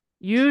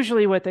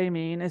 Usually what they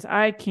mean is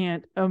I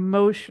can't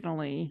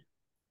emotionally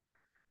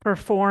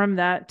perform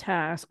that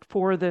task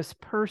for this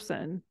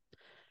person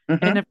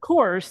And of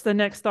course, the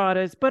next thought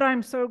is, but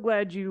I'm so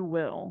glad you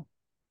will.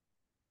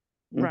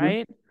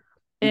 Right.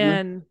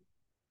 And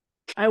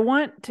I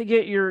want to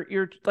get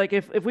your like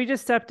if we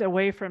just stepped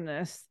away from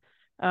this,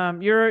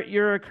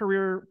 you're a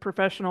career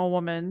professional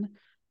woman,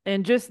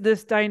 and just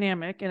this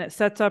dynamic, and it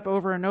sets up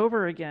over and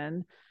over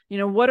again.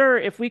 What are,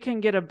 if we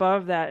can get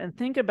above that and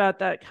think about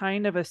that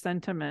kind of a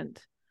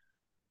sentiment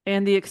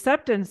and the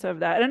acceptance of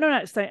that. And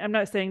I'm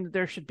not saying that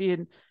there should be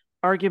an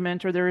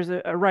argument or there is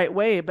a right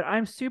way, but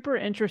I'm super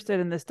interested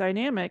in this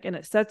dynamic, and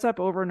it sets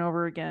up over and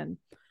over again,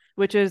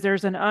 which is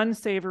there's an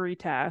unsavory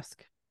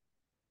task,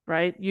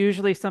 right?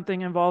 Usually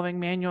something involving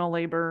manual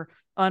labor,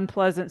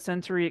 unpleasant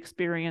sensory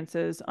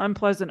experiences,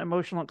 unpleasant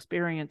emotional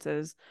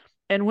experiences.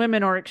 And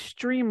women are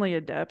extremely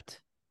adept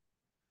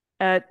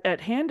at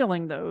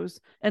handling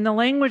those. And the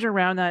language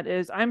around that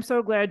is, I'm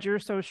so glad you're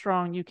so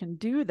strong, you can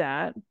do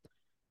that.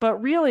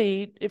 But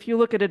really, if you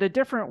look at it a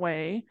different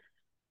way,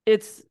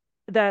 it's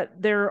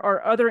that there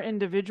are other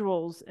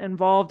individuals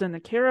involved in the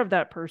care of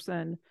that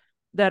person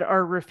that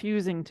are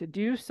refusing to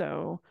do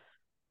so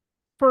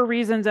for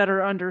reasons that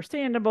are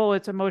understandable.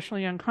 It's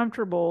emotionally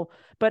uncomfortable.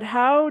 But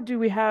how do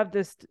we have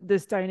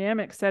this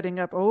dynamic setting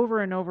up over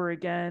and over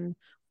again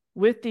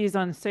with these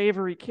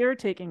unsavory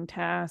caretaking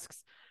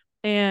tasks?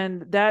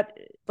 And that,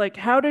 like,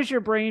 how does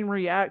your brain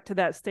react to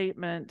that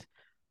statement?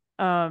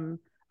 I'm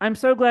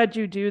so glad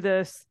you do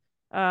this.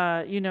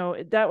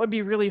 That would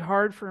be really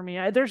hard for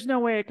me. There's no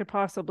way I could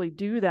possibly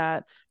do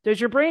that. Does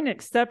your brain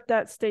accept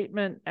that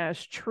statement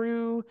as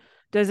true?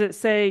 Does it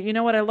say, you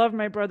know what, I love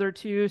my brother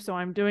too, so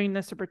I'm doing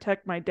this to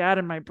protect my dad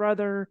and my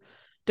brother?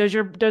 Does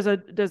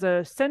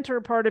a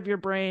center part of your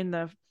brain,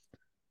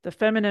 the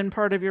feminine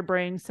part of your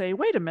brain, say,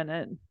 wait a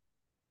minute,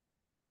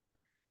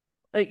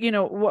 like,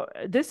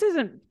 this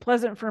isn't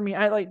pleasant for me.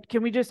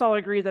 Can we just all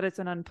agree that it's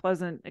an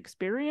unpleasant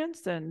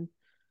experience? And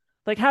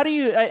like, how do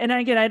you, and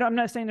again, I'm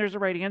not saying there's a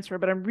right answer,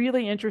 but I'm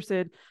really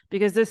interested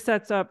because this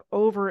sets up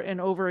over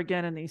and over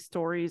again in these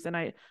stories. And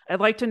I'd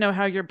like to know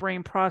how your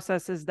brain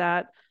processes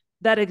that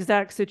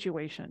exact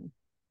situation.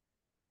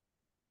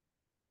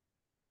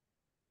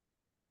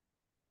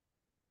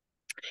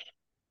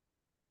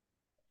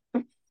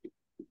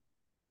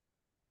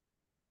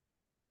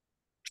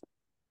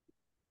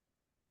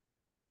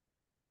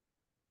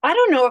 I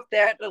don't know if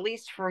that, at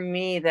least for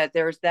me, that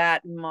there's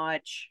that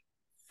much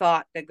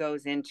thought that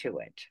goes into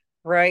it,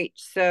 right?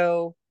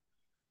 So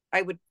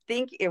I would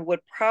think it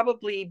would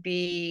probably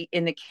be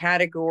in the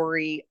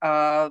category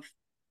of,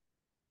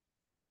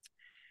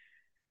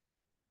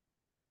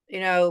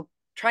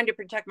 trying to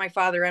protect my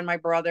father and my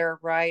brother,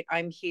 right?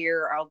 I'm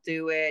here, I'll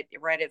do it,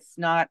 right? It's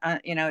not,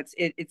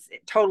 it's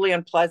totally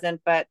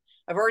unpleasant, but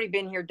I've already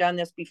been here, done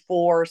this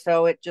before,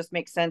 so it just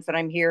makes sense that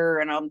I'm here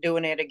and I'm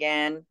doing it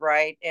again,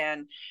 right?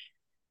 And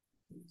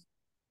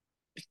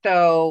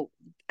so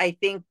I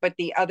think, but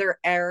the other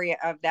area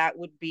of that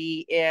would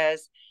be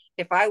is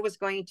if I was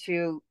going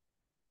to,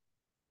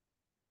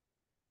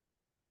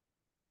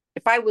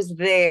 if I was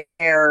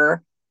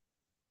there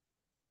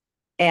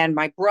and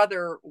my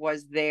brother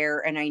was there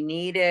and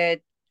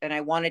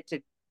I wanted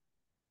to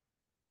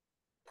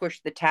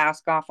push the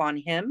task off on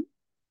him,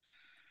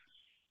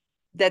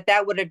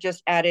 that would have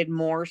just added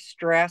more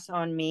stress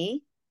on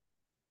me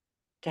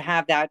to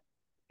have that,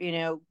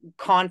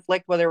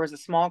 conflict, whether it was a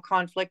small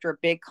conflict or a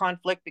big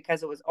conflict,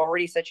 because it was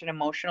already such an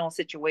emotional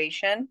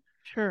situation.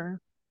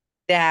 Sure.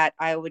 That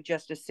I would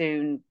just as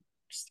soon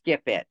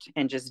skip it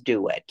and just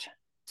do it.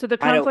 So the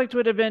conflict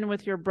would have been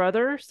with your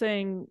brother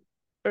saying,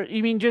 or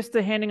you mean just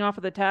the handing off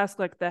of the task,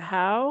 like the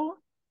how?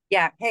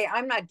 Yeah. Hey,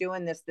 I'm not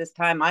doing this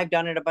time. I've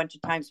done it a bunch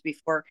of times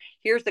before.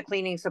 Here's the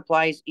cleaning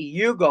supplies.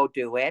 You go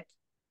do it.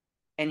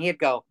 And he'd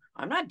go,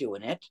 I'm not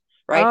doing it.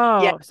 Right.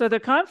 Oh, yeah. so the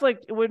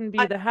conflict wouldn't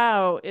be the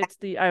how, it's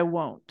the I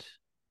won't.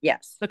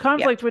 Yes. The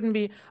conflict wouldn't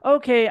be,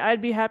 okay,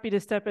 I'd be happy to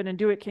step in and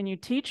do it. Can you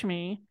teach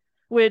me?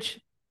 Which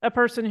a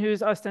person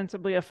who's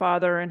ostensibly a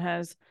father and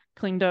has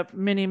cleaned up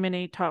many,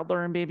 many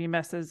toddler and baby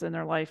messes in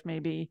their life,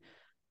 maybe,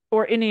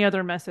 or any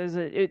other messes,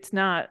 it's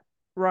not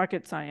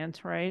rocket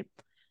science, right?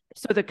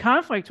 So the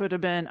conflict would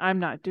have been, I'm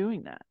not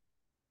doing that.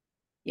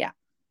 Yeah.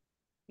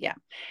 Yeah.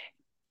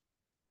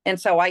 And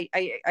so I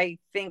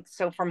think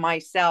so for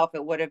myself,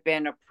 it would have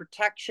been a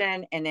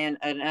protection and then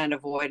an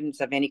avoidance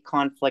of any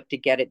conflict to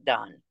get it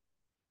done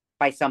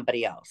by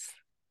somebody else.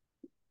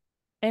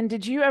 And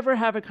did you ever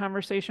have a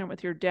conversation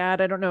with your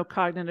dad? I don't know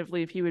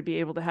cognitively if he would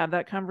be able to have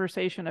that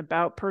conversation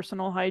about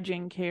personal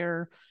hygiene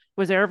care.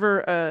 Was there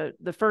ever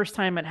the first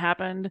time it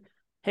happened,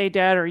 hey,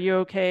 Dad, are you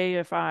okay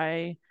if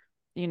I,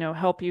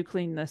 help you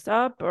clean this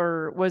up?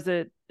 Or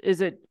is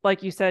it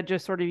like you said,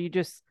 just sort of, you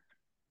just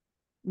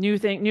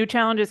new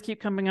challenges keep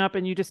coming up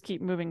and you just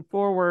keep moving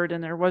forward,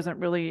 and there wasn't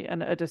really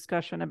a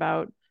discussion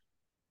about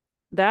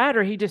that,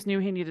 or he just knew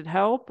he needed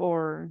help?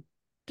 Or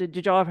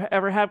did y'all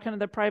ever have kind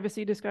of the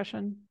privacy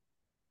discussion?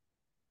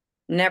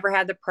 Never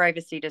had the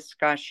privacy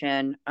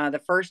discussion.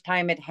 The first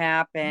time it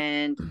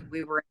happened,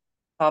 we were in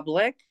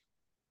public,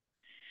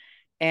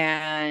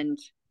 and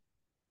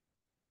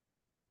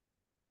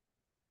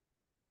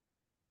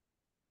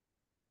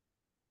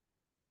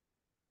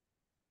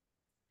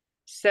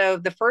So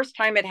the first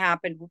time it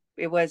happened,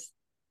 we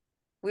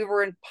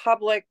were in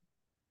public,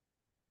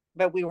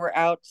 but we were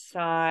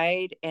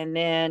outside, and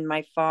then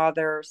my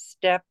father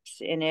steps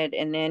in it,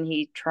 and then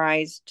he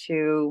tries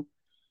to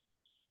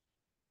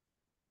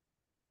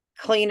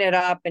clean it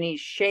up, and he's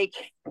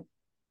shaking.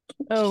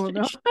 Oh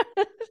no.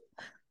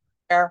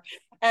 There.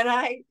 And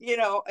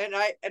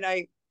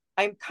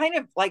I'm kind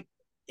of like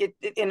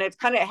and it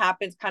kind of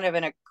happens kind of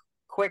in a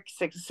quick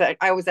success.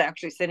 I was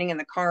actually sitting in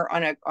the car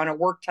on a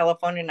work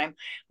telephone, and I'm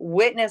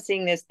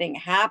witnessing this thing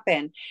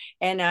happen.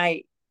 And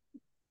I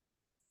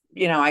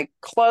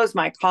close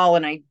my call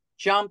and I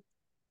jump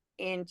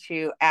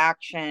into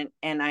action,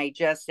 and I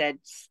just said,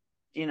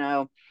 you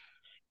know,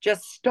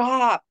 just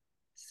stop,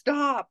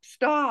 stop,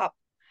 stop,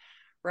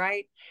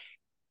 right?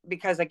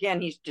 Because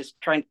again, he's just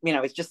trying,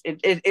 it's just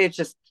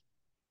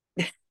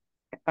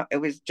it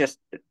was just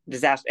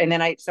disaster. And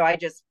then I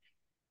just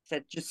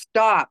said, just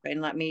stop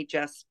and let me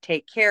just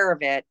take care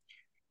of it.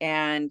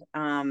 And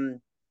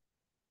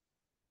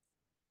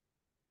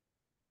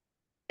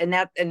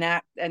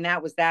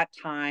that was that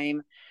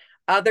time.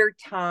 Other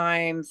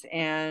times,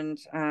 and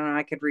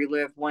I could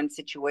relive one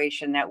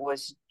situation that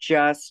was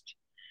just,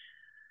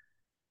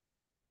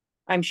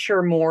 I'm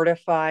sure,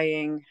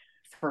 mortifying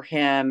for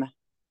him.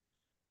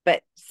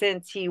 But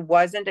since he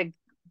wasn't a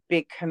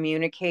big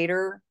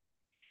communicator,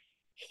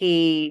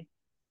 he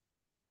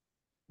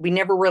we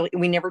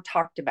never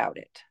talked about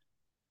it,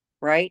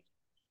 right?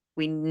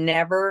 We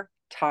never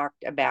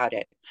talked about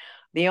it.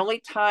 The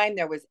only time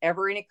there was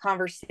ever any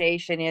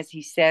conversation is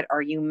he said,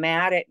 "Are you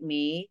mad at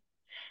me?"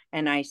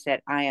 And I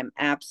said, "I am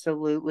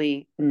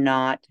absolutely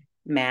not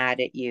mad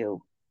at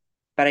you."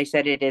 But I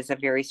said, it is a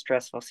very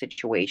stressful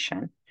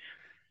situation.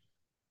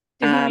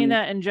 Did he mean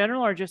that in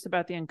general or just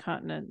about the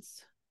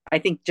incontinence? I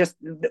think just,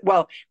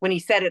 well, when he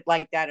said it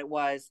like that, it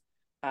was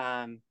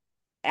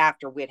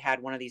after we'd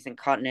had one of these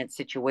incontinence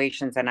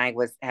situations, and I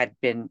had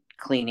been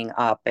cleaning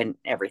up and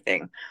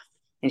everything. And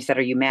he said,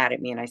 "Are you mad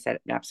at me?" And I said,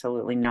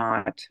 "Absolutely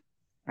not."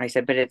 I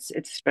said, "But it's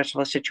a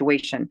special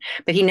situation."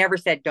 But he never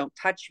said, "Don't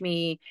touch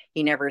me."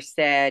 He never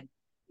said,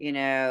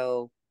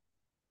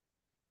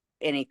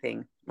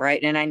 anything,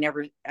 right? And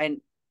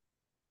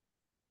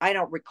I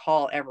don't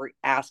recall ever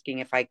asking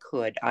if I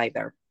could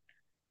either.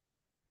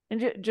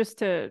 And just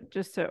to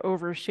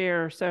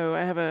overshare, so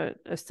I have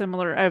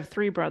I have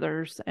three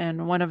brothers,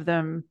 and one of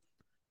them,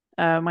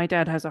 my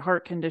dad has a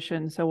heart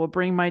condition, so we'll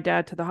bring my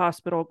dad to the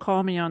hospital,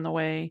 call me on the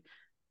way,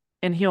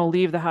 and he'll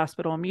leave the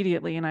hospital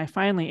immediately. And I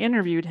finally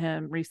interviewed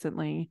him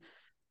recently,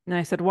 and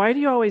I said, "Why do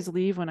you always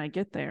leave when I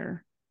get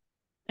there?"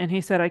 And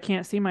he said, "I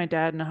can't see my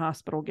dad in a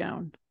hospital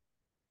gown."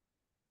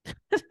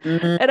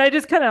 Mm-hmm. And I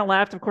just kind of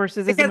laughed. Of course,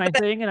 this isn't my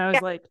thing. And I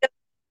was like,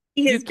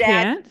 "You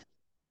can't?"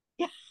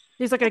 Yeah.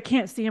 He's like, "I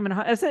can't see him in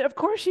a." I said, "Of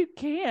course you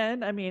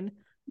can. I mean,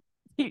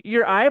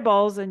 your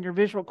eyeballs and your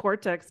visual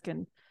cortex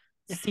can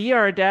see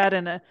our dad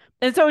and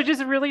so it's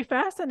just really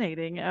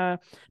fascinating.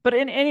 But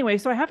anyway,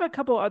 so I have a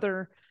couple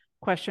other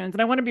questions,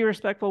 and I want to be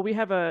respectful. We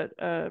have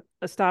a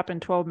stop in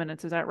 12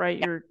 minutes. Is that right?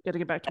 Yeah. You're going to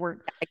get back to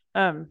work.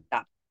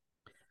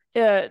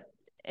 Yeah.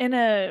 In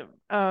a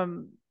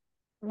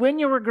when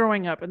you were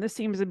growing up, and this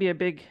seems to be a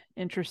big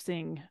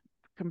interesting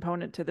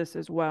component to this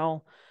as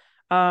well.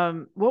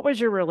 What was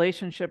your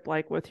relationship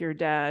like with your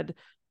dad?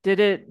 Did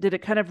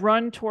it kind of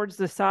run towards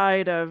the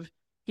side of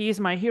he's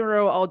my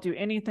hero, I'll do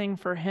anything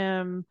for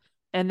him,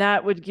 and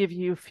that would give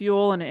you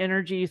fuel and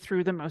energy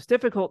through the most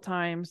difficult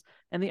times?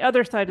 And the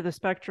other side of the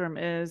spectrum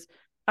is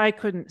I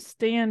couldn't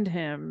stand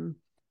him.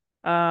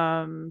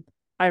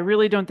 I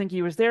really don't think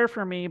he was there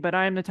for me, but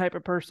I'm the type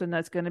of person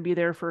that's going to be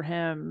there for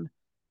him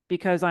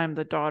because I'm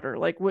the daughter.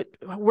 Like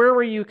where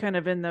were you kind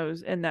of in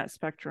that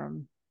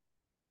spectrum?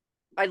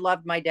 I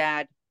loved my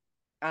dad.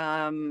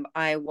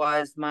 I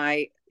was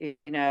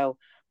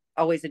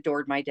always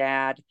adored my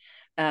dad.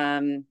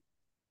 I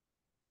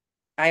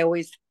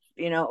always,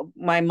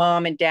 my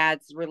mom and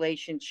dad's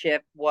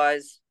relationship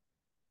was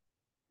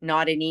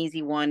not an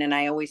easy one. And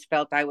I always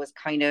felt I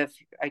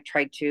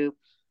tried to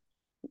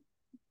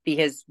be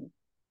his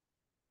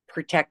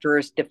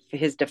protector,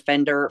 his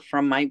defender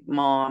from my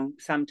mom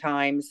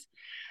sometimes.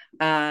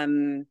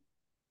 But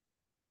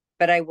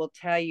I will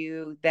tell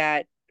you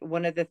that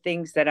one of the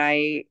things that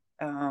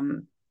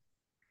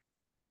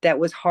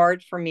was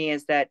hard for me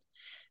is that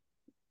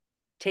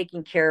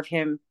taking care of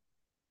him,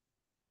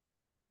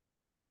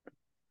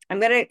 I'm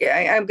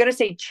gonna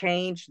say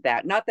changed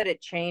that. Not that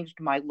it changed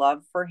my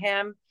love for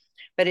him,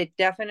 but it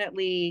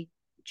definitely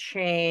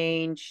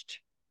changed.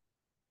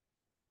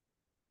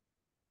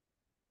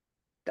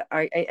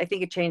 I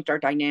think it changed our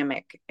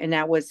dynamic, and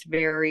that was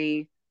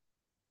very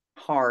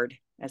hard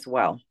as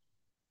well.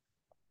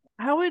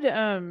 How would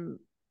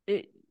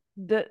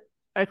the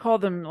I call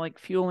them like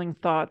fueling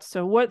thoughts.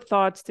 So what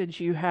thoughts did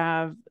you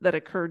have that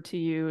occurred to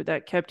you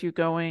that kept you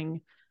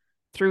going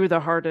through the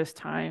hardest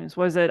times?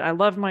 Was it I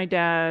love my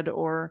dad,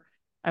 or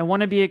I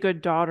want to be a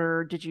good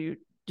daughter? Did you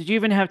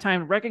even have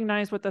time to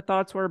recognize what the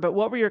thoughts were? But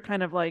what were your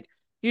kind of like,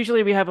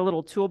 usually we have a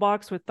little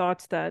toolbox with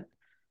thoughts that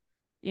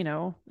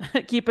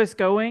keep us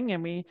going,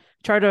 and we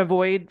try to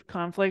avoid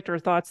conflict or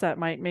thoughts that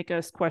might make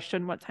us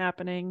question what's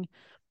happening.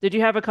 Did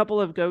you have a couple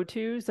of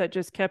go-tos that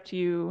just kept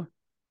you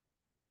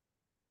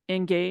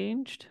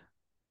engaged?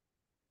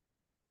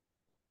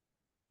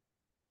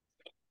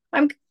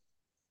 I'm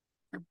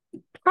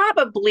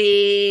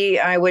probably,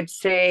 I would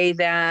say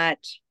that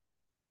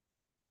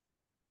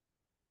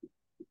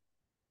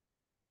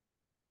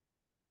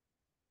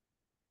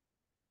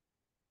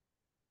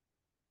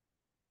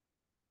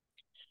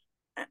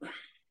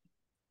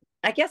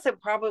I guess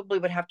it probably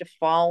would have to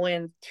fall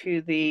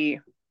into the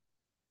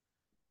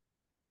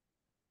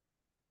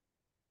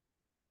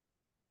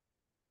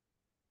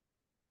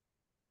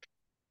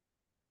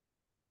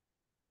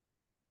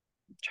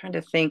trying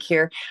to think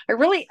here.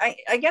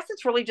 I guess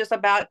it's really just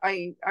about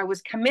I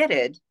was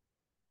committed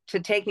to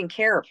taking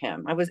care of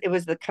him. It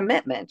was the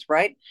commitment,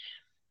 right?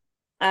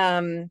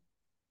 Um,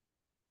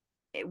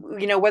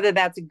 whether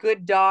that's a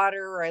good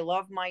daughter, I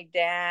love my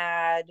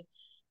dad,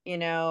 you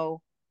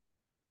know,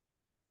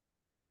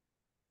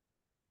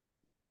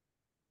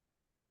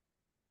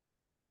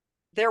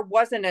 there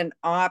wasn't an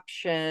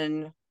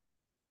option.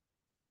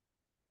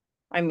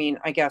 I mean,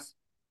 I guess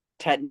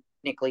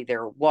technically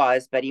there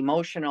was, but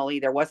emotionally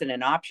there wasn't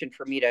an option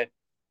for me to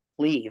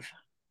leave,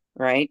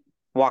 right?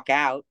 Walk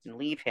out and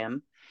leave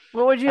him.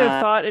 What would you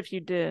have thought if you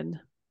did?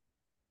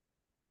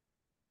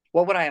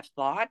 What would I have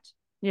thought?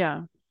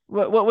 Yeah.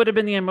 What would have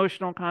been the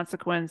emotional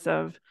consequence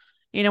of,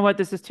 you know what,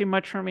 this is too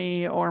much for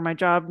me, or my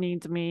job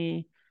needs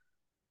me.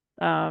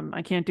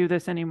 I can't do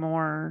this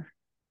anymore.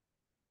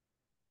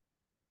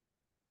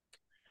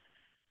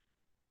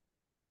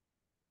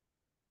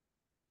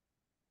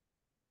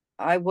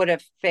 I would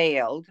have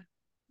failed.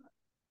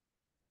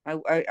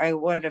 I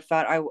would have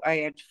thought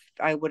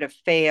I would have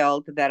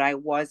failed, that I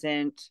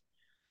wasn't,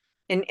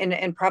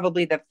 and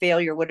probably the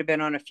failure would have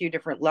been on a few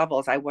different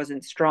levels. I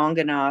wasn't strong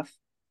enough.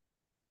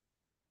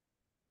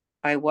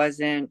 I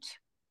wasn't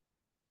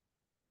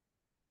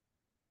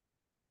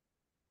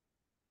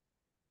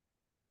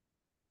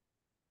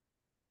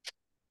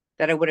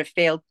that I would have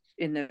failed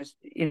in this,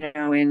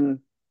 in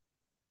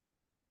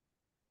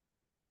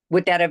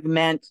would that have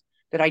meant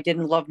that I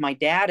didn't love my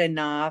dad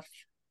enough?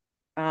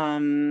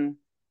 Um,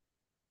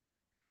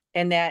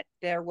 and that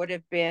there would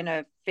have been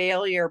a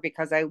failure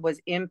because I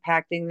was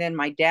impacting then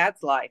my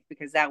dad's life,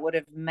 because that would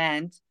have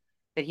meant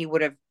that he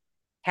would have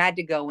had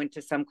to go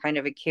into some kind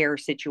of a care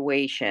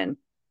situation,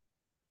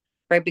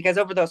 right? Because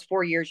over those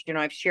 4 years,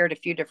 I've shared a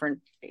few different,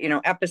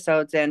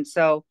 episodes. And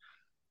so,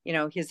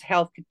 his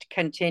health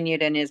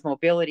continued and his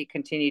mobility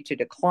continued to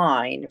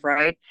decline,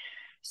 right?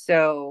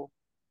 So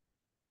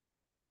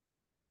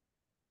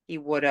he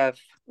would have,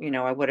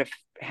 I would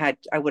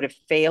have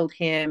failed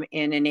him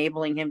in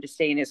enabling him to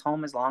stay in his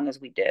home as long as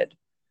we did.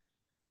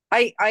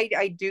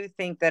 I do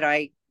think that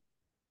I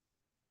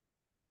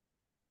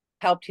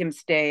helped him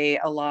stay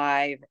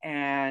alive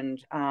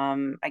and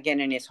again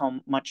in his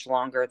home much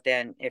longer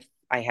than if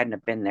I hadn't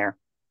have been there.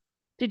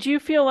 Did you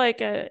feel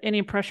like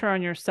any pressure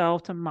on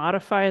yourself to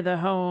modify the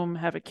home,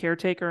 have a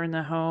caretaker in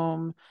the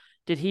home?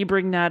 Did he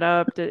bring that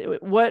up?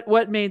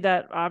 What made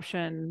that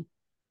option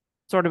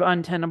sort of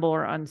untenable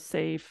or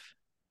unsafe,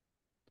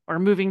 or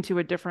moving to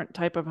a different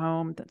type of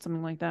home,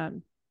 something like that?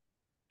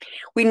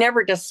 We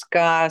never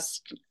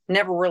discussed,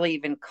 never really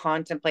even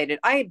contemplated.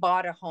 I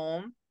bought a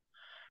home.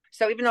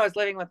 So even though I was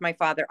living with my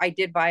father, I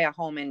did buy a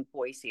home in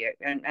Boise,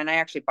 and I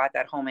actually bought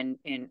that home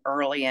in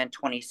early in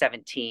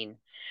 2017.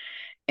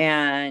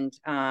 And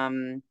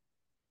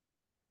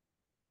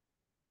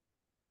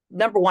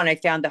number one, I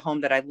found the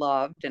home that I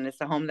loved, and it's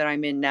the home that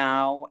I'm in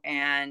now.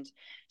 And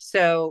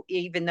so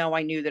even though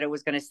I knew that it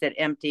was going to sit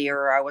empty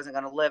or I wasn't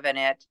going to live in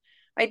it,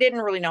 I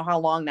didn't really know how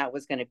long that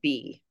was going to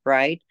be,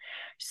 right?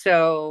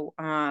 So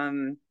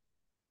um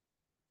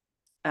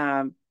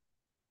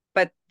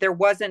but there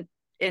wasn't,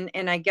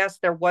 and I guess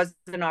there was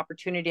an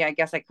opportunity. I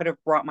guess I could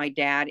have brought my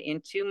dad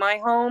into my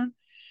home,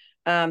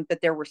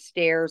 but there were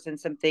stairs and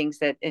some things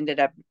that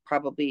ended up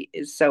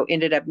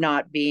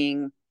not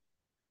being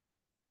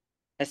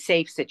a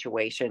safe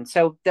situation.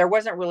 So there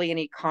wasn't really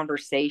any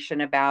conversation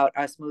about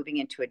us moving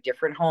into a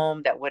different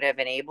home that would have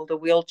enabled a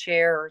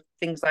wheelchair or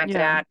things like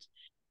Yeah.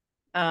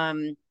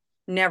 that.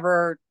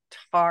 Never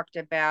talked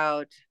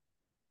about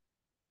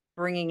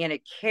bringing in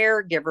a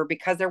caregiver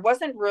because there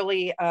wasn't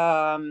really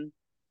I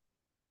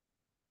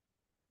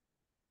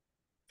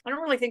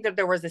don't really think that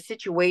there was a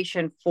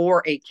situation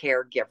for a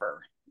caregiver,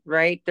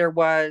 right? There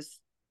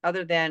was,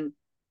 other than,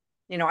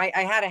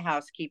 I had a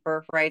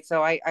housekeeper, right?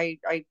 So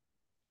I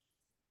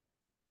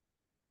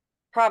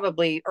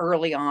probably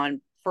early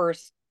on,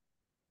 first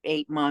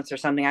 8 months or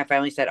something, I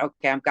finally said,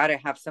 okay, I've got to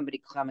have somebody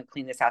come and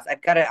clean this house.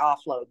 I've got to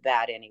offload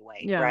that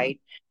anyway, Yeah. right?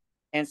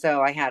 And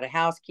so I had a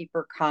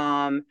housekeeper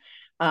come.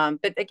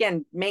 But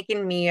again,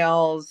 making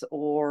meals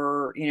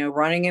or,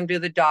 running him to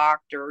the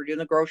doctor, or doing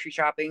the grocery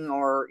shopping,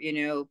 or,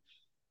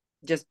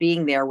 just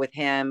being there with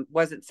him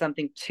wasn't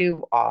something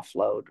to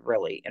offload,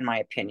 really, in my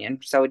opinion.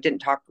 So it didn't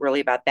talk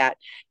really about that.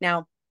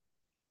 Now,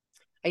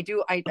 I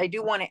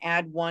do want to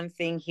add one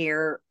thing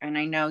here, and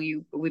I know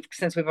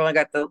since we've only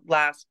got the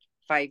last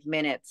 5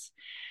 minutes,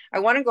 I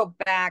want to go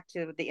back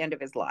to the end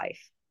of his life,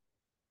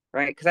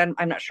 right? Because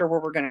I'm not sure where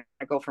we're going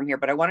to go from here,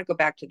 but I want to go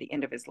back to the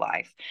end of his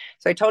life.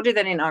 So I told you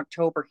that in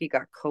October he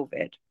got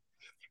COVID,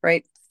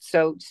 right?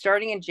 So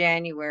starting in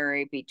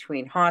January,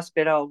 between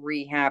hospital,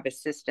 rehab,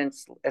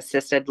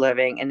 assisted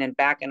living, and then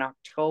back in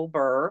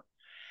October,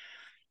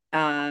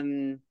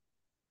 um,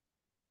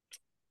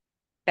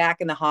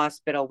 back in the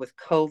hospital with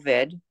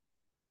COVID.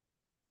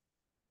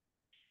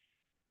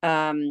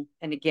 And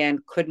again,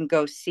 couldn't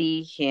go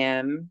see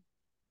him.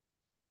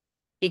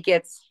 He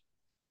gets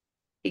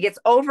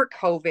over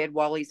COVID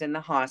while he's in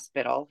the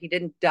hospital. He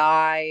didn't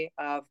die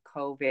of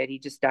COVID. He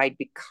just died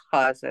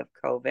because of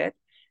COVID.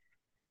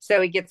 So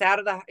he gets out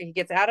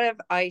of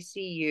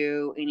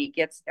ICU and he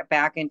gets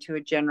back into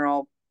a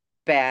general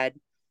bed,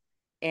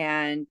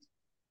 and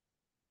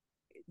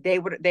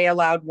they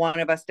allowed one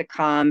of us to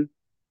come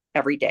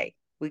every day.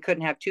 We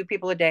couldn't have two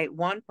people a day.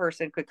 One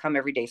person could come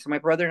every day. So my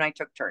brother and I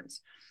took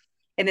turns.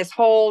 And this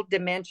whole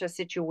dementia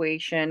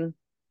situation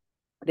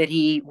that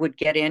he would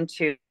get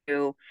into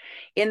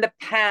in the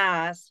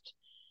past,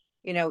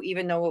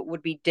 even though it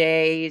would be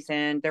days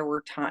and there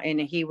were time,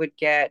 and he would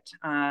get,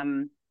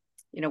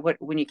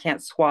 when you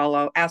can't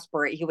swallow,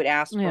 aspirate, he would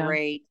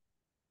aspirate. Yeah.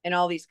 And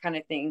all these kind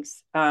of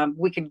things.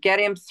 We could get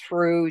him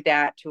through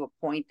that to a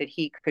point that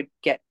he could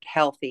get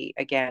healthy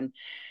again.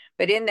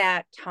 But in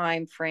that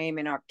time frame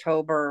in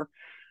October,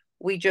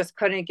 we just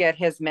couldn't get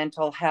his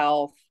mental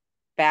health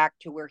back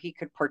to where he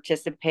could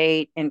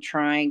participate in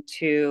trying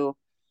to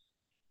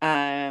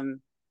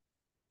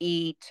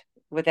eat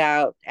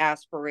without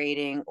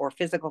aspirating, or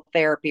physical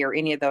therapy, or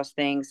any of those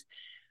things.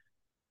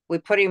 We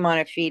put him on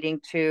a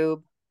feeding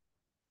tube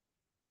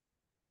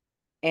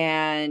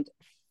and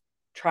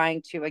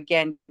trying to,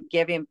 again,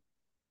 give him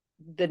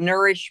the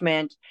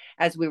nourishment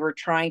as we were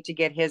trying to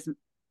get his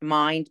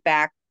mind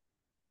back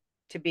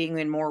to being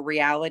in more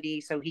reality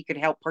so he could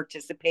help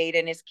participate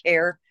in his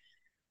care.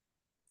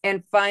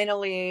 And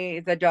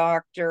finally, the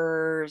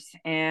doctors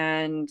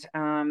and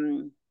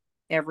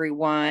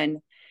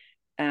everyone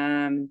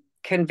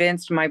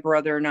convinced my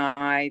brother and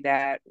I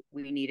that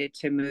we needed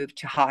to move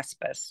to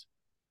hospice.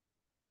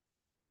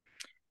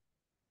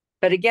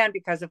 But again,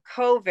 because of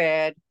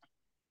COVID,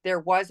 there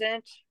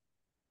wasn't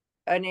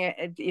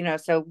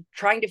so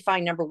trying to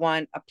find, number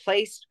one, a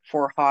place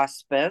for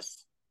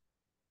hospice,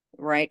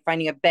 right?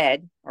 Finding a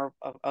bed or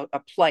a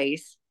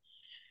place.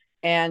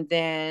 And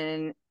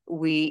then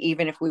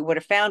even if we would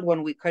have found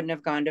one, we couldn't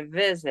have gone to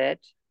visit.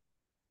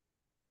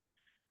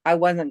 I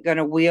wasn't going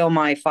to wheel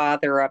my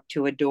father up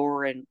to a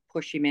door and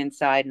push him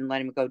inside and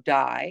let him go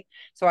die.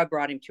 So I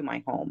brought him to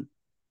my home.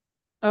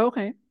 Oh,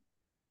 okay.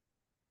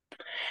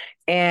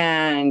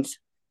 And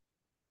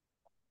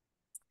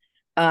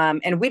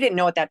we didn't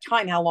know at that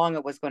time how long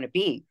it was going to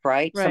be,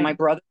 right? So my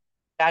brother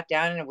sat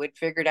down and we'd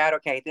figured out,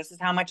 okay, this is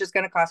how much it's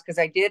going to cost. Because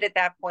I did at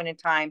that point in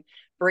time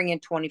bring in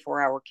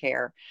 24-hour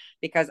care,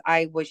 because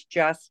I was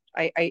just,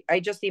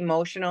 I just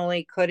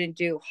emotionally couldn't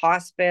do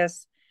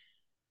hospice,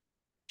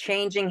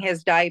 changing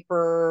his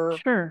diaper,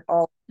 sure,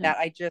 all that.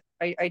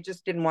 I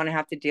just didn't want to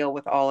have to deal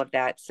with all of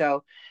that.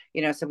 So,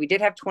 so we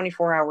did have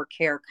 24-hour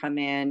care come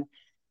in.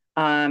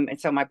 And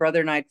so my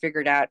brother and I had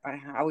figured out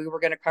how we were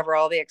going to cover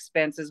all the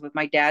expenses with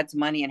my dad's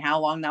money and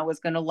how long that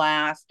was going to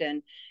last.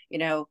 And,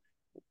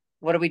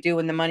 what do we do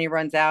when the money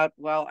runs out?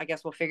 Well, I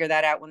guess we'll figure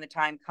that out when the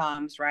time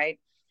comes. Right.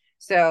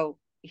 So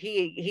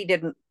he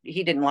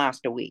didn't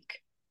last a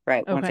week.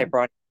 Right. Okay. Once I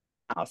brought him to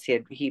the house,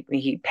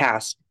 he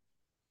passed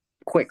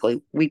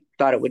quickly. We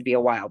thought it would be a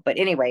while, but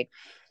anyway,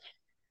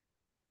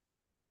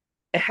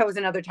 that was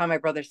another time my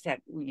brother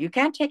said, you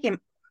can't take him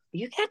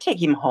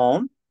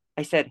home.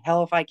 I said,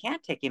 hell if I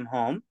can't take him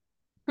home.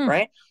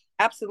 Right?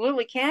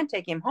 Absolutely can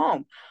take him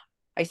home.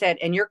 I said,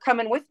 and you're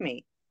coming with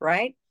me,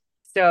 right?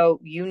 So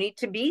you need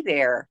to be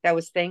there. That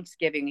was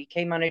Thanksgiving. He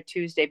came on a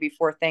Tuesday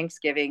before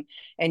Thanksgiving.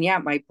 And yeah,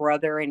 my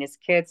brother and his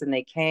kids, and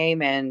they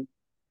came, and,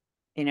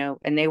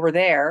 and they were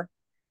there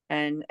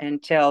and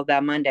until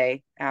that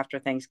Monday after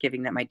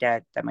Thanksgiving that my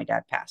dad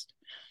passed.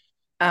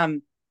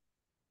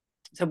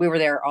 So we were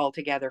there all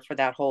together for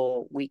that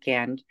whole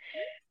weekend.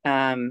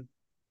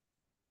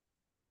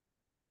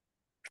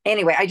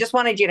 Anyway, I just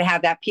wanted you to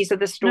have that piece of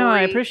the story. No,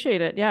 I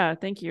appreciate it. Yeah,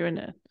 thank you.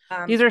 And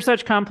these are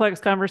such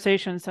complex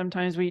conversations.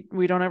 Sometimes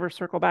we don't ever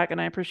circle back, and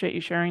I appreciate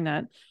you sharing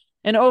that.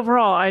 And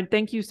overall, I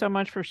thank you so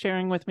much for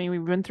sharing with me.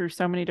 We've been through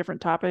so many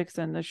different topics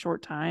in this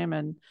short time,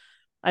 and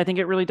I think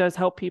it really does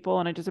help people.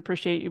 And I just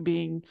appreciate you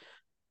being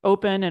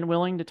open and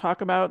willing to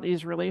talk about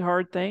these really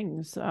hard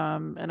things.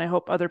 And I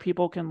hope other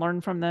people can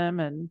learn from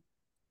them and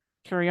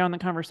carry on the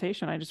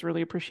conversation. I just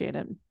really appreciate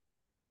it.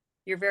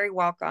 You're very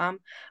welcome.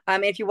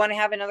 If you want to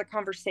have another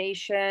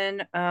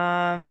conversation,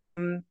 I'm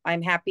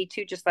happy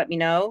to. Just let me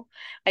know.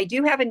 I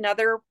do have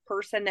another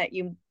person that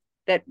you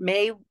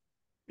may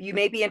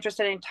be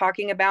interested in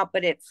talking about,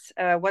 but it's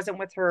wasn't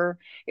with her.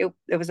 It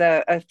was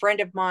a friend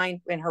of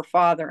mine and her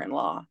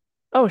father-in-law.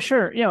 Oh,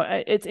 sure.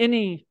 It's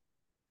any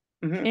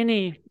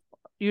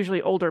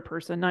usually older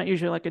person, not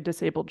usually like a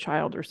disabled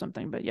child or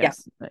something, but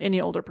yes, any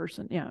older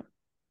person. Yeah.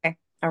 Okay.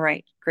 All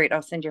right. Great.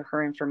 I'll send you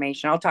her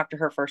information. I'll talk to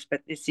her first,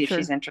 but see if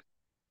she's interested.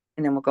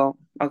 And then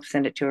I'll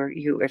send it to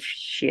you if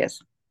she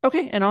is.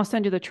 Okay. And I'll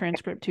send you the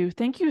transcript too.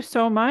 Thank you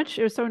so much.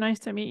 It was so nice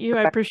to meet you.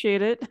 I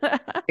appreciate it.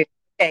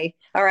 Okay.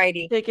 All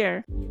righty. Take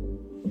care.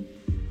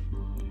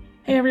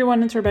 Hey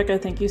everyone, it's Rebecca.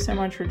 Thank you so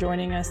much for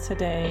joining us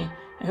today.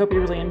 I hope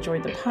you really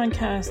enjoyed the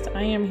podcast.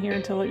 I am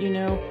here to let you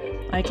know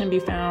I can be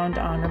found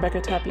on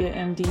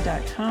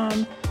RebeccaTapiaMD.com.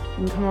 You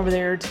can come over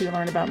there to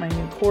learn about my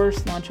new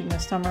course launching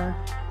this summer,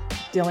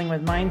 dealing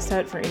with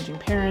mindset for aging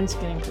parents,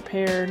 getting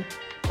prepared,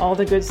 all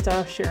the good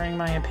stuff, sharing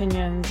my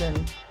opinions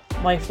and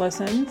life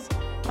lessons.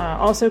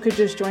 Also could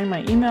just join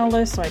my email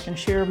list so I can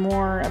share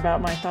more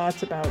about my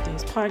thoughts about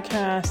these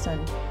podcasts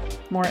and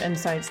more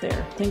insights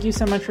there. Thank you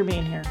so much for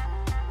being here.